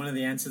 And one of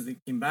the answers that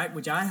came back,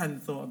 which I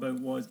hadn't thought about,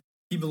 was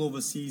people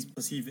overseas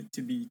perceive it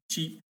to be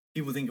cheap.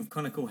 People think of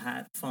Conoco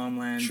Hat,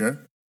 farmland,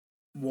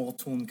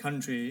 war-torn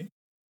country.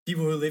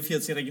 People who live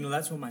here say,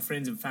 that's what my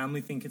friends and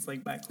family think it's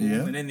like back home. Yeah.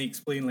 And then they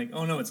explain,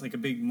 oh, no, it's like a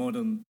big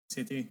modern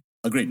city.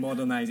 Agreed.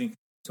 Modernizing.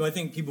 So I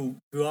think people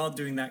who are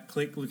doing that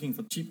click looking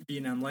for cheap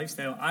Vietnam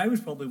lifestyle, I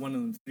was probably one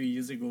of them 3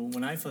 years ago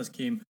when I first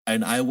came.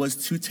 And I was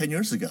too 10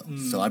 years ago.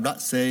 So I'm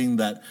not saying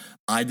that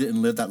I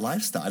didn't live that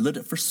lifestyle. I lived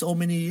it for so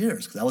many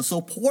years because I was so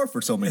poor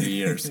for so many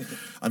years.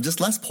 I'm just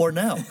less poor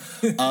now.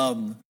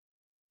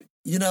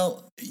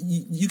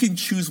 You can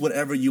choose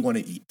whatever you want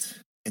to eat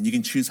and you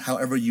can choose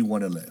however you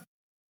want to live.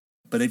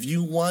 But if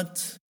you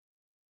want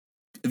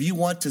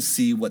to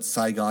see what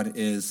Saigon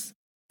is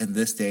in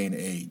this day and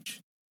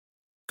age,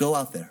 go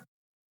out there.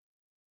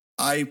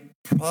 I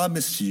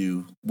promise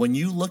you, when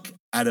you look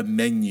at a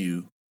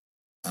menu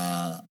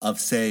of,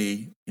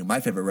 say, my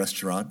favorite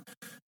restaurant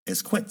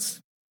is Quince.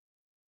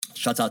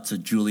 Shouts out to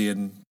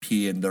Julian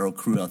P. and their whole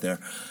crew out there.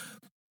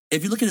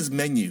 If you look at his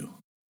menu,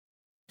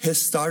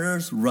 his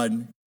starters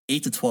run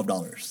 $8 to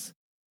 $12.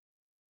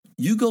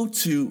 You go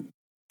to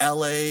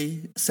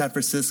LA, San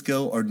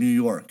Francisco, or New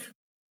York,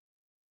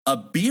 a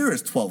beer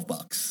is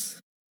 $12.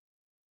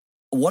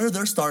 One of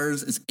their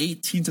starters is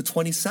 $18 to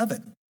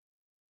 $27.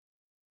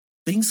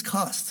 things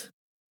cost.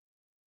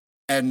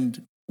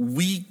 And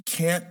we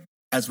can't,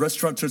 as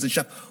restaurateurs and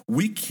chefs,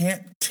 we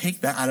can't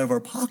take that out of our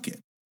pocket.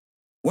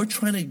 We're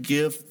trying to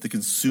give the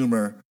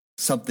consumer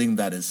something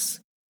that is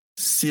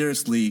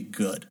seriously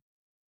good.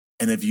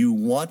 And if you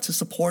want to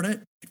support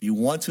it, if you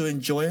want to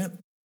enjoy it,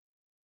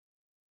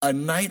 a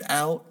night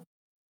out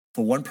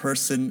for one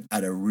person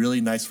at a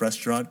really nice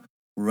restaurant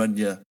will run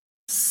you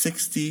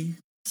 $60,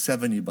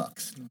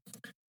 $70.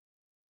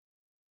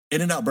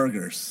 In-N-Out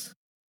Burgers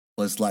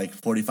was like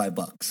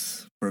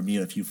 $45 for me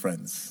and a few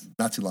friends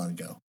not too long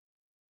ago.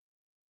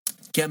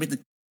 Can't be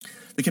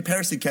the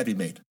comparison can't be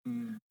made.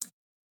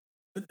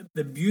 But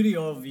the beauty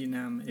of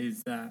Vietnam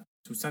is that,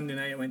 so Sunday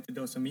night I went to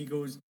Dos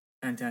Amigos,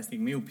 fantastic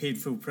meal, paid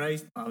full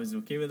price. I was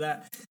okay with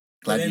that.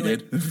 Glad you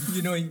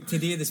did.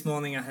 Today, this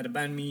morning, I had a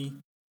banh mi,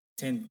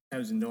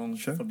 10,000 dong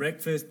for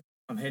breakfast.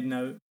 I'm heading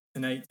out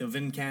tonight to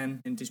Vinh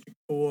Can in District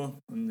 4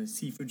 on the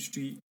seafood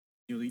street.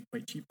 You'll eat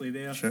quite cheaply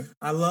there. Sure.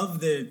 I love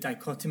the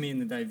dichotomy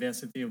and the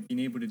diversity of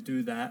being able to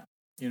do that.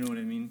 You know what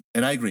I mean?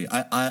 And I agree.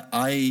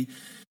 I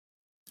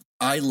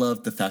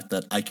love the fact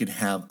that I can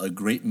have a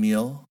great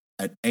meal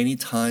at any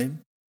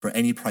time for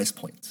any price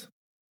point.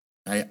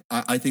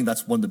 I think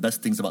that's one of the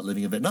best things about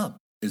living in Vietnam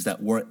is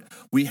that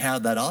we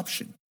have that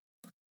option.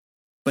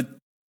 But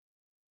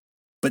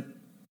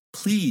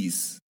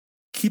please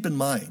keep in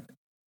mind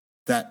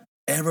that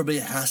everybody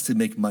has to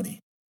make money.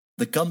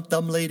 The Gum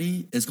Thumb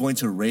lady is going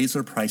to raise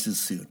her prices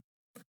soon.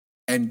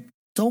 And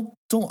don't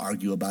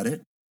argue about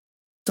it.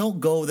 Don't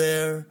go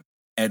there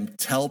and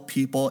tell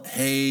people,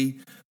 hey,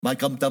 my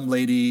Gum Thumb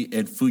lady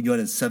in Phu Nhuận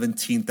is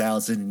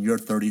 17,000 and you're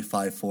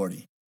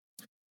 35.40.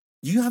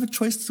 You have a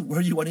choice to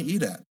where you want to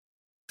eat at.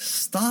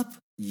 Stop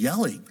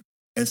yelling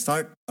and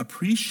start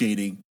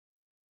appreciating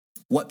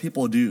what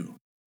people do.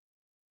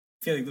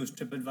 I feel like those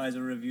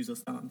TripAdvisor reviews are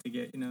starting to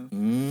get,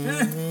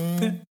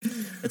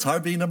 It's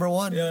hard being number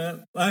one. Yeah.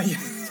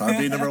 It's hard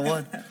being number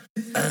one.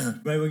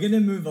 Right, we're going to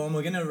move on.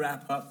 We're going to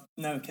wrap up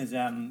now because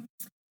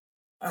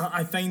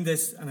I find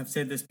this, and I've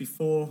said this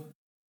before,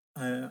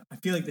 I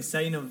feel like the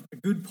sign of a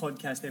good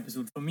podcast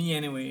episode, for me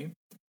anyway,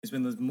 is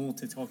when there's more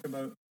to talk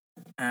about.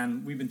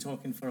 And we've been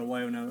talking for a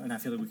while now, and I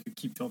feel like we could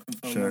keep talking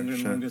for longer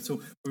and longer.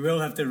 So we will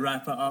have to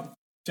wrap it up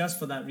just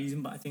for that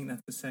reason, but I think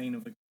that's the sign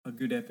of a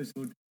good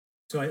episode.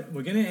 So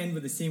we're going to end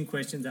with the same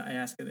questions that I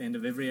ask at the end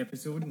of every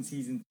episode in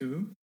season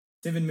 2.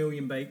 7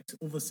 million bikes,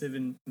 over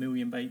 7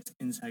 million bikes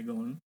in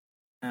Saigon.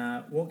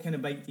 What kind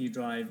of bike do you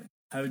drive?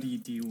 How do you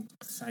deal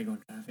with Saigon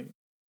traffic?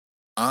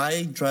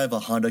 I drive a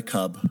Honda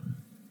Cub.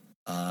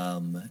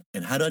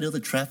 And how do I deal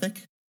with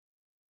traffic?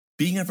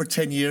 Being here for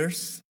 10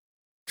 years,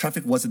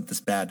 traffic wasn't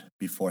this bad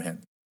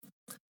beforehand.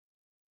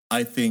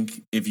 I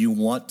think if you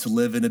want to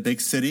live in a big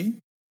city,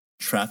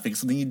 traffic is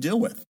something you deal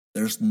with.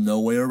 There's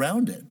no way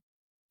around it.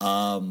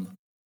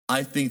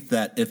 I think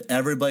that if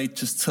everybody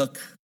just took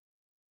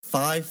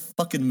 5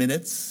 fucking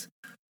minutes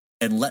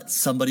and let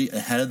somebody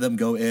ahead of them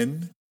go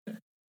in,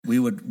 we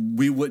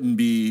wouldn't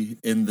be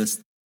in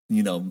this,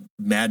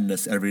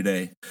 madness every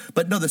day.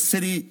 But no, the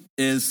city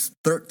is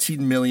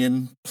 13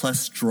 million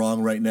plus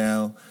strong right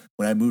now.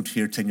 When I moved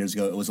here 10 years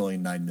ago, it was only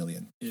 9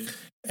 million. Yeah.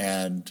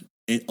 And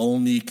it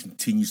only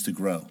continues to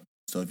grow.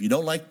 So if you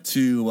don't like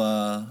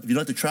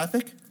the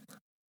traffic,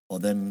 well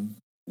then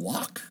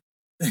walk.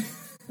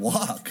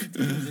 Walk.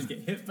 Just get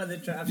hit by the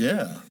traffic.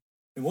 Yeah.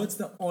 And what's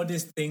the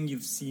oddest thing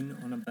you've seen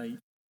on a bike?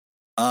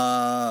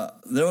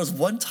 There was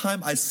one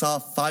time I saw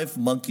 5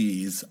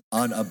 monkeys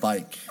on a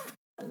bike.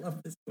 I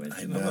love this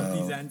question. I love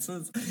these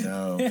answers. I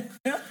know.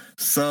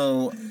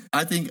 So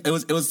I think it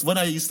was when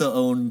I used to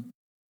own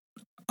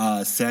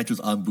Sancho's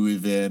on Bui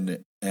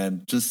Vinh,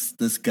 and just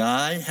this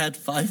guy had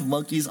 5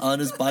 monkeys on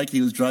his bike.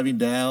 He was driving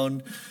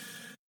down,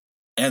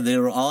 and they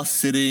were all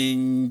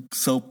sitting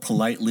so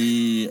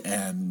politely,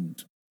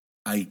 and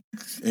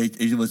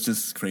it was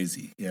just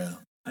crazy. Yeah.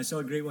 I saw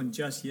a great one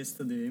just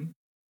yesterday.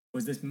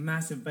 Was this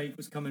massive bike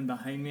was coming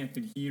behind me. I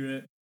could hear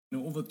it.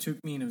 And it overtook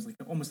me, and it was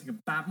almost like a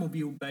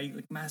Batmobile bike,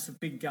 like massive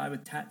big guy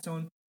with tats on.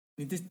 And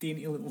he had this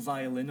dainty little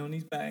violin on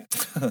his back.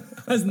 I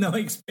was not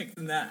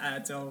expecting that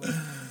at all.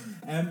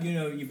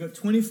 You've got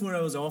 24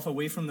 hours off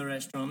away from the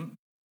restaurant,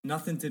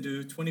 nothing to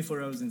do,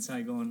 24 hours in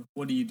Saigon.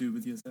 What do you do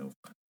with yourself?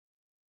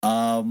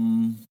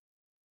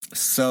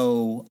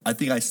 So I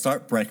think I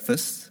start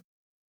breakfast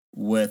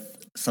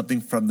with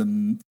something from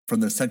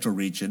the central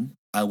region.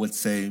 I would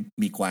say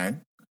mi quang.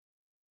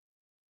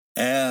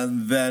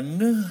 And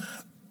then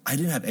I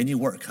didn't have any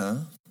work,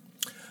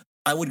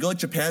 I would go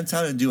to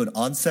Japantown and do an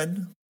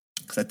onsen,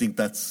 because I think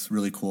that's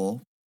really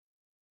cool.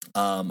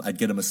 I'd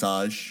get a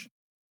massage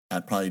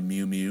at probably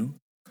Miu Miu.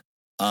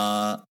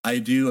 I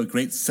do a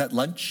great set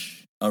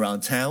lunch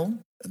around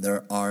town, and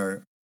there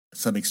are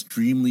some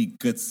extremely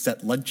good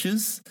set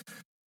lunches.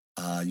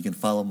 You can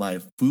follow my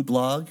food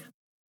blog,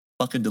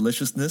 Fucking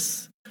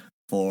Deliciousness,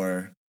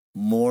 for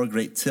more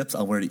great tips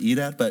on where to eat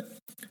at. But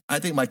I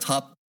think my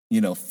top,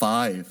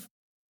 5,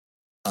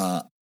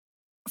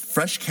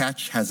 Fresh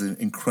Catch has an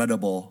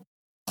incredible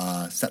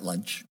set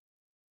lunch.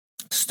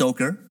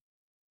 Stoker,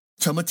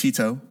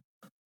 Tomatito,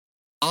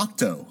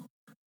 Octo,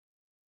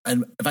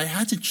 And if I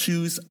had to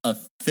choose a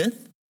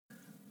fifth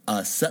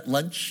set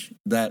lunch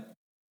that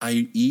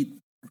I eat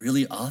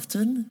really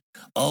often,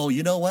 oh,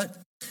 you know what?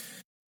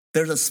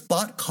 There's a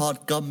spot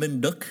called Gam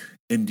Minh Duc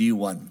in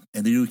D1,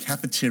 and they do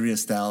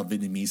cafeteria-style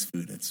Vietnamese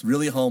food. It's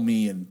really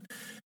homey, and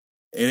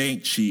it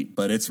ain't cheap,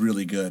 but it's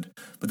really good.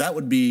 But that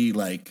would be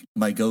like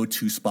my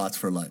go-to spots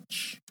for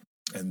lunch.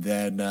 And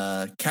then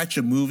catch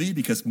a movie,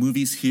 because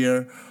movies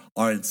here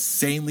are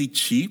insanely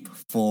cheap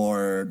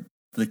for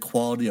the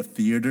quality of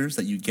theaters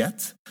that you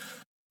get.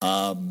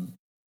 I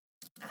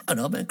don't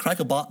know, man. Crack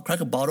a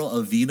bottle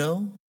of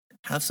vino,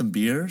 have some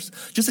beers,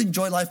 just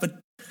enjoy life, but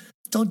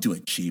don't do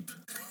it cheap.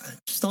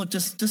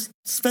 Just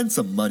spend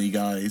some money,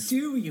 guys.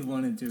 Do what you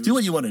want to do. Do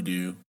what you want to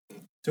do.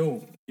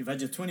 So, you've had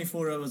your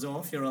 24 hours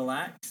off, you're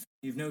relaxed.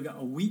 You've now got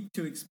a week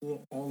to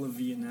explore all of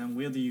Vietnam.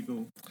 Where do you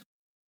go?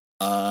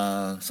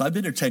 So I've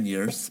been here 10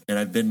 years, and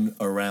I've been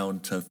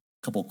around to a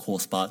couple cool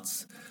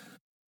spots.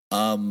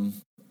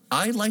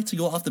 I like to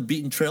go off the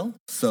beaten trail.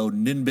 So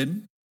Ninh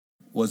Binh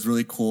was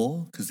really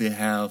cool because they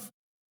have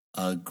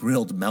a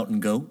grilled mountain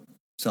goat.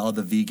 So all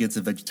the vegans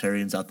and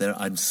vegetarians out there,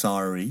 I'm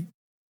sorry.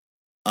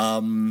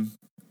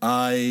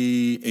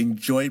 I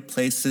enjoy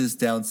places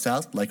down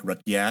south like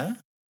Rạch Giá,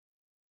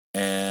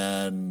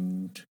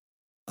 and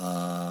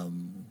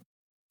Con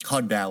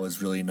Dao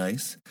is really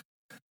nice.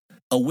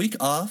 A week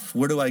off,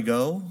 where do I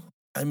go?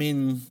 I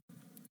mean,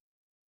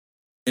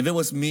 if it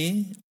was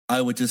me,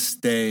 I would just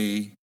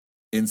stay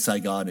in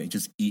Saigon and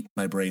just eat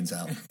my brains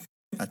out.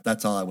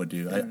 That's all I would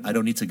do. I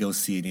don't need to go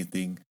see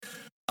anything.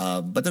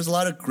 But there's a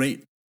lot of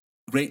great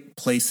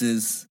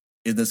places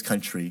in this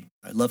country.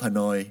 I love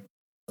Hanoi.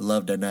 I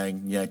love Da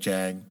Nang, Nha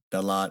Trang,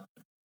 Dalat.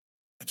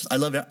 I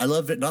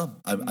love Vietnam.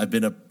 I've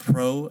been a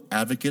pro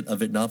advocate of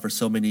Vietnam for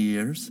so many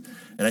years,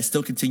 and I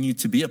still continue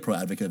to be a pro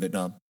advocate of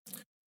Vietnam.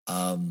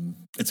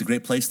 It's a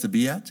great place to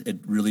be at. It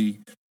really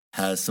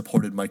has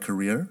supported my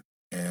career,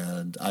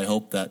 and I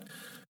hope that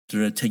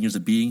during the 10 years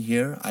of being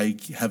here, I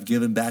have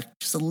given back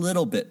just a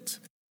little bit,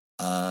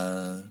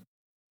 because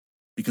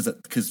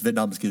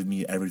Vietnam has given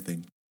me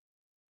everything.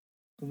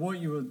 What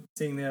you were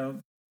saying there,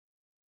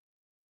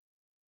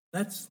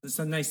 that's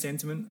a nice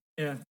sentiment.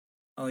 Yeah,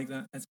 I like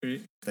that. That's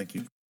great. Thank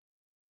you.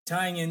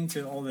 Tying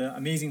into all the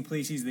amazing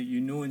places that you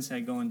know in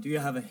Saigon, do you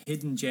have a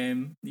hidden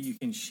gem that you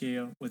can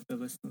share with the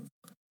listeners?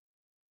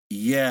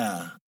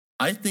 Yeah,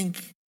 I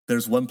think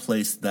there's one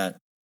place that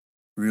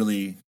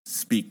really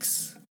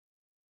speaks.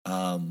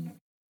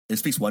 It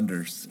speaks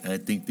wonders, and I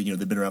think that,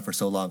 they've been around for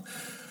so long.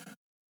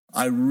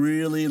 I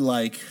really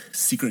like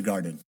Secret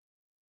Garden.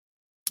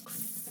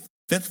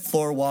 5th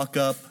floor walk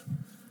up.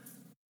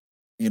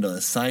 The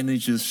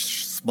signage is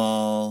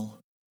small,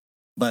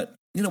 but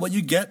what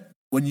you get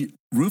when you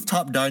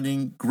rooftop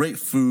dining, great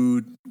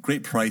food,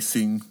 great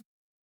pricing,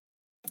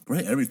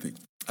 great everything.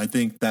 I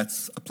think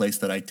that's a place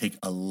that I take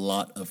a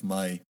lot of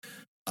my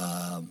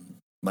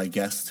my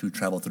guests who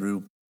travel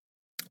through.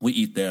 We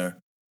eat there,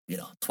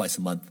 twice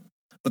a month.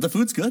 But the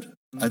food's good.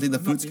 I think the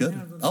food's good.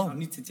 I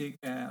need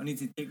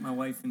to take my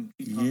wife and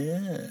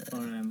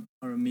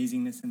for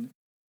amazingness, and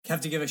I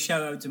have to give a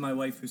shout out to my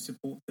wife who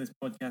supports this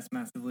podcast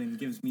massively and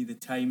gives me the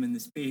time and the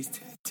space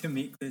to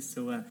make this.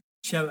 So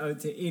shout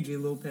out to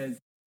Adri Lopez.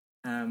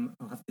 I'll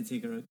have to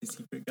take her out to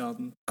Secret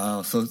Garden.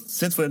 Oh, so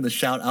since we're in the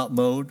shout out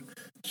mode,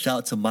 shout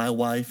out to my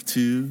wife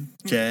too,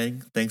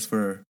 Jang. Thanks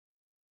for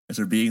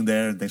being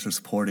there, and thanks for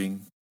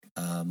supporting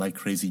my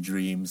crazy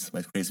dreams,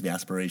 my crazy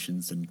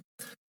aspirations, and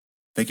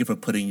thank you for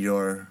putting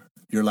your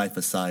life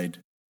aside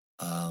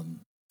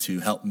to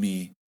help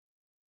me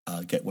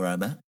get where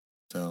I'm at.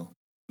 So,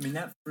 I mean,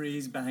 that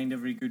phrase "behind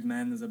every good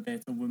man there's a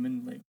better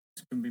woman," like,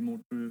 it couldn't be more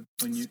true.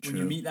 When you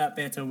meet that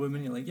better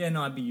woman, you're like, yeah,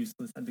 no, I'd be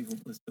useless, I'd be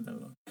hopeless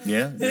without her.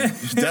 Yeah,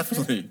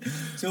 definitely.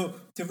 So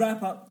to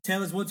wrap up,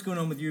 tell us what's going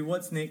on with you,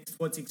 what's next,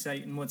 what's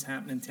exciting, what's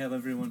happening. Tell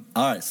everyone.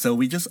 All right, so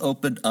we just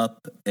opened up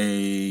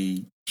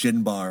a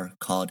gin bar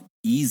called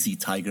Easy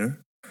Tiger,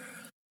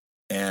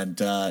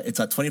 and it's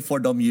at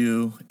 24 Dom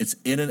U. It's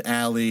in an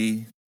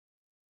alley.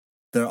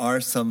 There are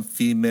some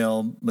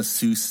female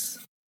masseuse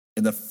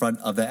in the front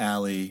of the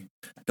alley.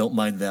 Don't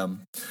mind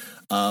them.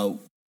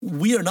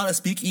 We are not a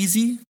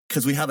speakeasy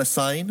because we have a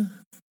sign,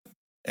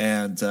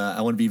 and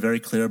I want to be very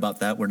clear about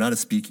that. We're not a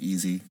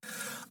speakeasy,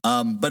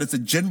 but it's a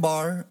gin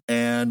bar,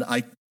 and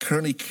I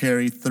currently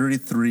carry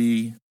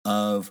 33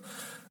 of,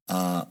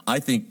 I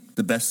think,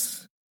 the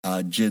best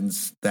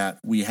gins that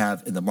we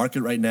have in the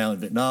market right now in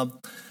Vietnam.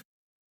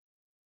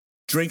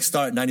 Drinks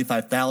start at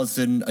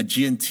 95,000. A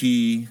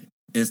G&T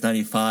is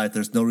 95.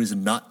 There's no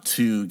reason not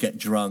to get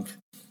drunk.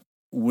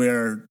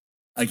 We're,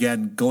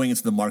 again, going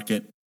into the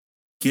market,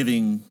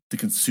 giving the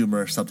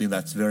consumer something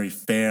that's very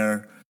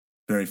fair,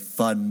 very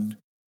fun,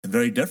 and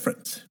very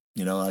different.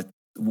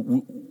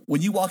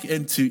 When you walk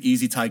into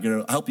Easy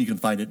Tiger, I hope you can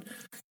find it.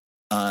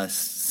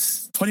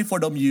 24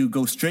 Dom U,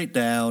 go straight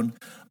down.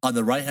 On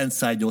the right-hand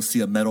side, you'll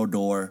see a metal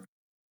door.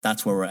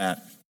 That's where we're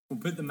at. We'll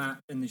put the map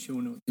in the show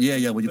notes.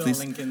 Yeah. Would you please?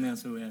 Put a link in there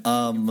so you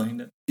can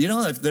find it.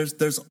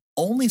 There's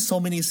only so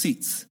many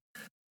seats,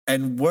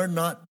 and we're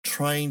not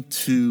trying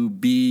to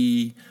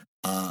be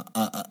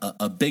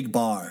a big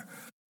bar.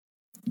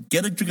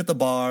 Get a drink at the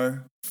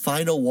bar,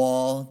 find a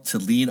wall to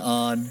lean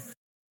on,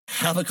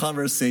 have a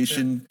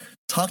conversation,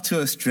 talk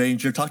to a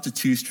stranger, talk to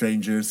two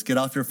strangers, get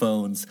off your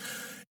phones,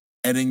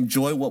 and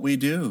enjoy what we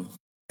do.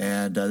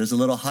 And there's a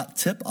little hot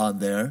tip on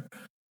there.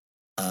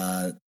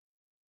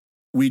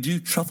 We do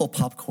truffle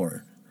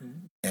popcorn.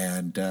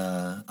 And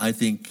I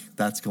think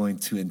that's going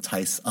to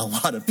entice a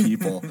lot of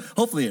people.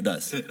 Hopefully it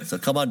does. So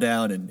come on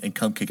down and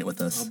come kick it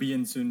with us. I'll be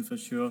in soon for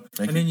sure.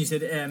 Thank Then you. you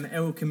said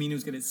El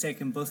Camino's got its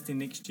second birthday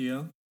next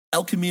year.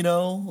 El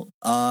Camino,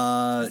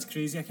 That's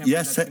crazy. I can't believe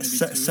that's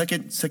gonna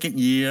be two. second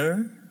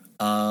year.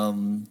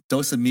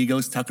 Dos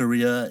Amigos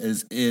Taqueria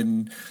is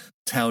in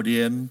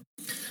Taodian.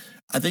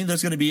 I think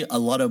there's going to be a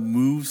lot of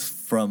moves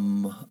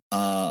from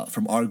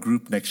our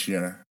group next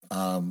year.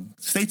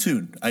 Stay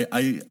tuned.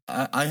 I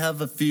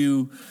have a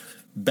few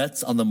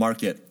bets on the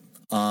market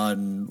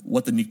on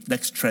what the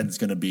next trend is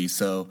going to be.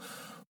 So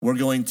we're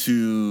going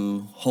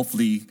to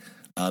hopefully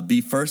be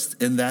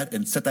first in that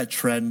and set that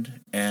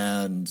trend.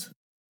 And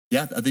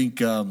yeah, I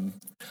think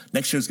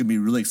next year is going to be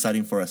really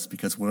exciting for us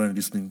because we're going to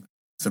do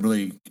some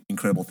really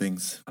incredible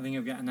things. I think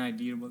I've got an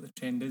idea of what the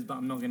trend is, but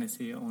I'm not going to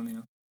say it on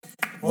here.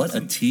 What a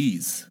Awesome.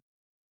 tease.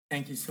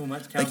 Thank you so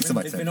much, Calvin. Thank you so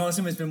much, It's Sam. been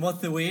awesome. It's been worth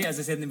the wait. As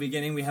I said in the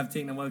beginning, we have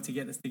taken a while to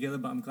get this together,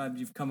 but I'm glad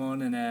you've come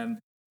on and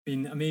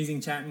been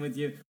amazing chatting with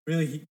you.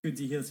 Really good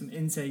to hear some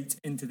insights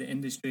into the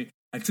industry.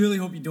 I truly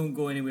hope you don't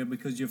go anywhere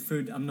because your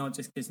food, I'm not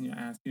just kissing your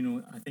ass. You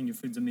know, I think your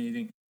food's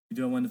amazing. You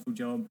do a wonderful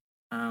job.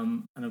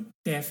 And I'm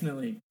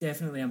definitely,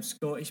 I'm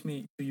Scottish,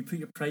 mate. So you put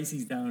your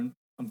prices down,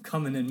 I'm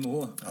coming in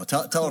more. Oh,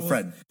 tell a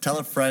friend. Tell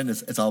a friend.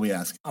 It's all we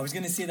ask. I was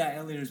going to say that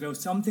earlier as well.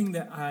 Something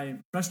that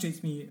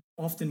frustrates me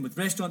often with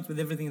restaurants, with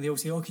everything, they all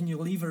say, oh, can you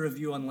leave a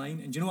review online?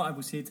 And do you know what I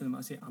will say to them?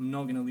 I say, I'm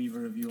not going to leave a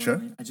review Sure.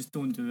 online. I just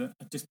don't do it.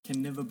 I just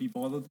can never be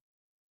bothered.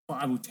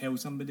 But I will tell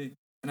somebody.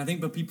 And I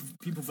think but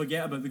people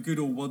forget about the good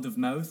old word of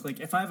mouth. Like,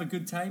 if I have a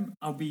good time,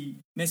 I'll be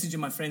messaging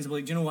my friends. I'll be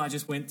like, do you know what? I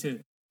just went to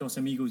Dos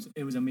Amigos.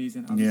 It was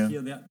amazing. I'll Yeah.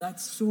 hear that.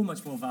 That's so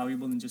much more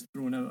valuable than just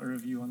throwing out a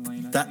review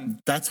online, I think.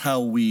 That's how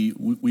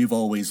we've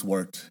always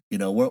worked. You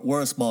know,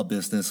 we're a small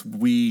business.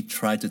 We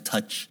try to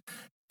touch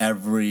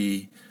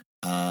everybody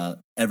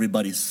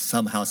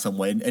somehow, some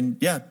way. And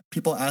yeah,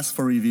 people ask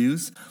for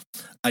reviews.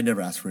 I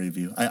never ask for a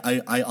review.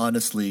 I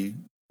honestly,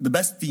 the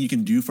best thing you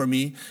can do for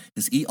me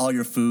is eat all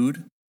your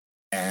food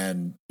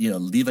and, you know,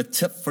 leave a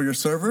tip for your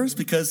servers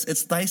because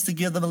it's nice to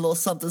give them a little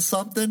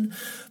something.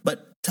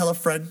 But tell a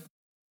friend,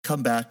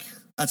 come back.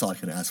 That's all I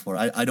can ask for.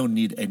 I don't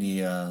need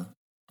any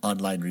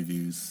online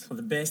reviews. Well,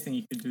 the best thing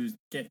you could do is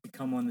get to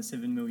come on the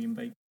 7 Million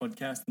Bike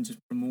podcast and just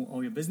promote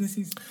all your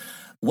businesses.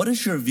 What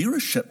is your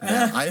viewership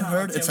now? I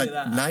heard I'll it's tell like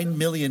you that 9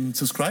 million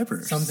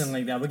subscribers. Something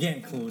like that. We're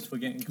getting close.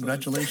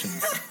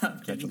 Congratulations.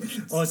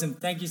 Congratulations. Awesome.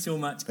 Thank you so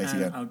much. Thanks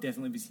And again. I'll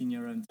definitely be seeing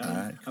you around town. All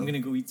right, I'm cool. going to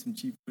go eat some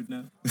cheap food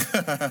now.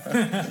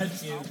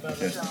 Cheers. Bye.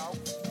 Cheers. lộn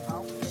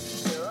học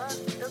sữa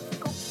trứng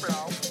cút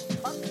lộn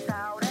mất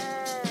sao đây.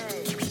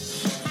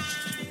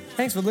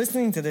 Thanks for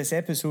listening to this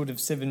episode of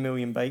 7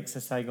 Million Bikes,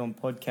 a Saigon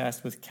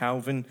podcast with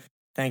Calvin.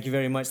 Thank you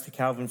very much to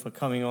Calvin for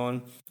coming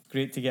on.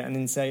 Great to get an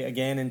insight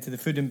again into the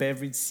food and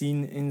beverage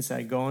scene in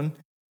Saigon.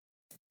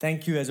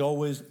 Thank you, as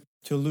always,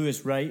 to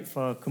Lewis Wright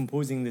for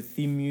composing the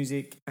theme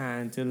music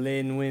and to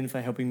Lei Nguyen for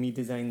helping me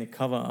design the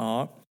cover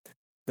art.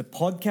 The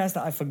podcast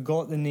that I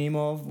forgot the name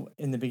of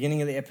in the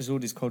beginning of the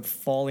episode is called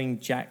Falling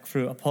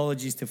Jackfruit.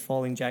 Apologies to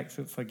Falling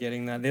Jackfruit for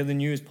getting that. They're the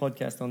newest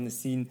podcast on the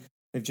scene.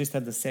 They've just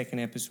had the second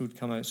episode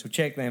come out, so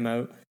check them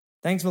out.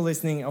 Thanks for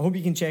listening. I hope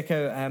you can check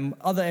out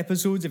other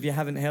episodes. If you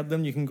haven't heard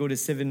them, you can go to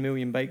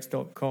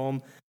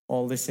 7millionbikes.com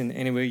or listen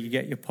anywhere you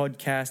get your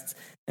podcasts.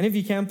 And if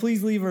you can,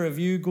 please leave a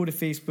review. Go to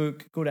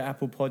Facebook, go to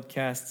Apple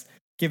Podcasts,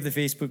 give the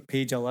Facebook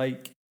page a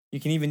like. You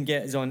can even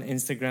get us on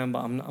Instagram, but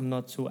I'm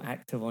not so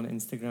active on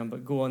Instagram.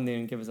 But go on there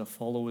and give us a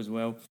follow as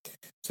well.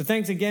 So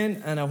thanks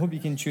again, and I hope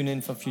you can tune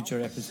in for future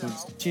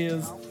episodes.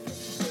 Cheers.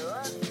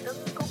 Sữa trứng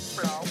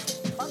cút lộn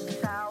mất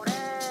sao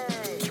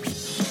đây.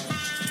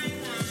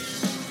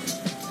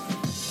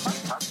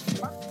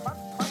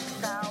 Mất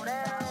sao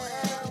đây.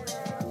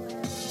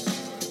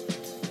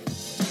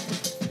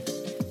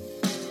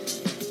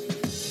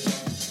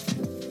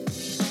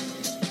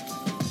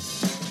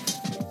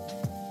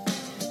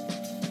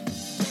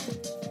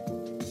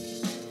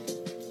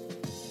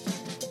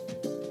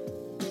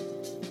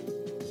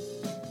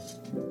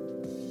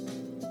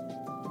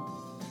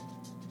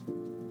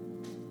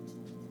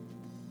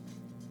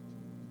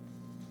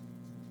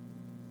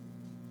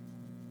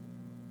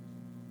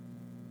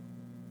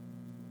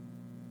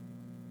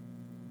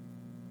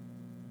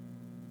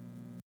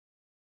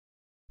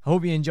 I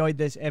hope you enjoyed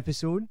this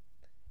episode.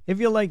 If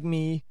you're like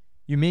me,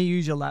 you may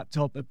use your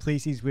laptop at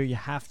places where you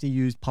have to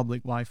use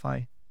public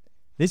Wi-Fi.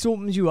 This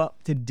opens you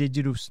up to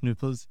digital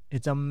snoopers.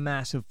 It's a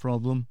massive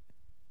problem.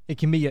 It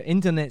can be your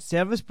internet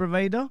service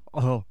provider,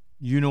 or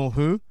you know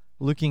who,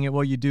 looking at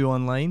what you do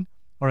online,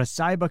 or a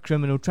cyber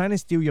criminal trying to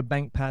steal your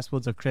bank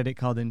passwords or credit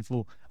card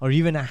info, or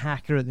even a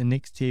hacker at the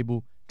next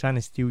table trying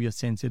to steal your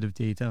sensitive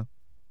data.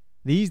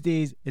 These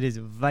days, it is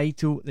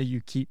vital that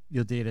you keep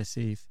your data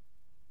safe.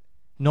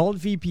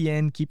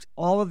 NordVPN keeps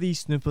all of these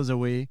snoopers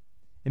away.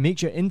 It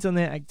makes your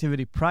internet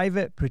activity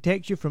private,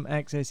 protects you from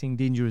accessing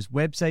dangerous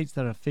websites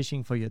that are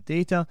phishing for your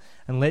data,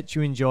 and lets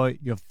you enjoy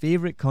your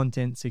favorite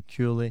content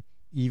securely,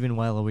 even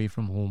while away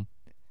from home.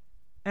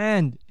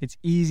 And it's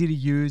easy to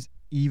use,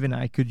 even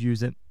I could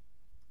use it.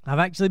 I've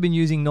actually been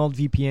using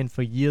NordVPN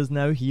for years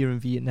now here in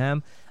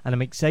Vietnam, and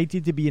I'm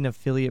excited to be an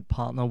affiliate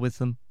partner with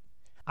them.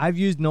 I've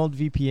used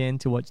NordVPN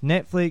to watch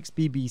Netflix,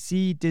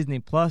 BBC, Disney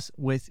Plus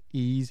with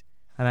ease,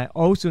 and I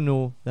also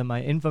know that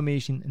my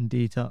information and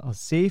data are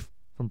safe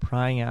from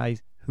prying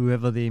eyes,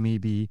 whoever they may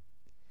be.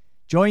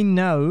 Join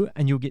now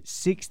and you'll get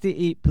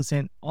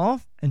 68%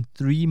 off and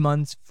 3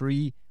 months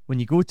free when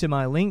you go to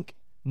my link,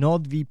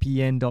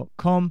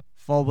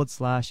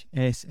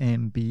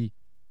 nordvpn.com/SMB.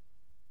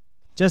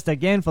 Just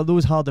again, for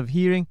those hard of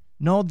hearing,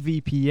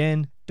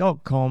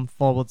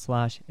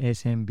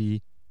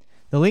 nordvpn.com/SMB.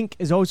 The link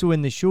is also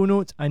in the show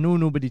notes. I know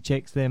nobody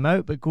checks them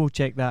out, but go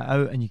check that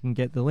out and you can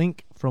get the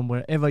link from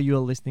wherever you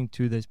are listening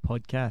to this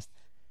podcast.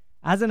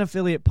 As an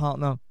affiliate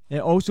partner,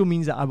 it also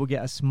means that I will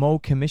get a small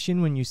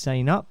commission when you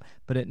sign up,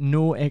 but at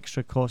no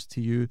extra cost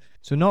to you.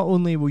 So not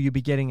only will you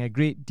be getting a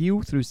great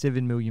deal through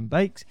 7 Million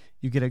Bikes,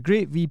 you get a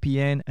great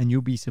VPN and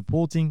you'll be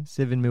supporting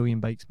 7 Million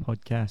Bikes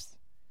podcast.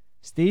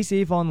 Stay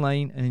safe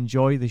online and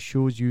enjoy the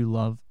shows you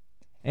love.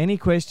 Any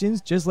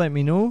questions, just let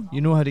me know. You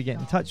know how to get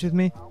in touch with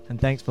me. And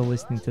thanks for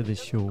listening to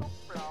this show.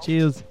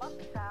 Cheers.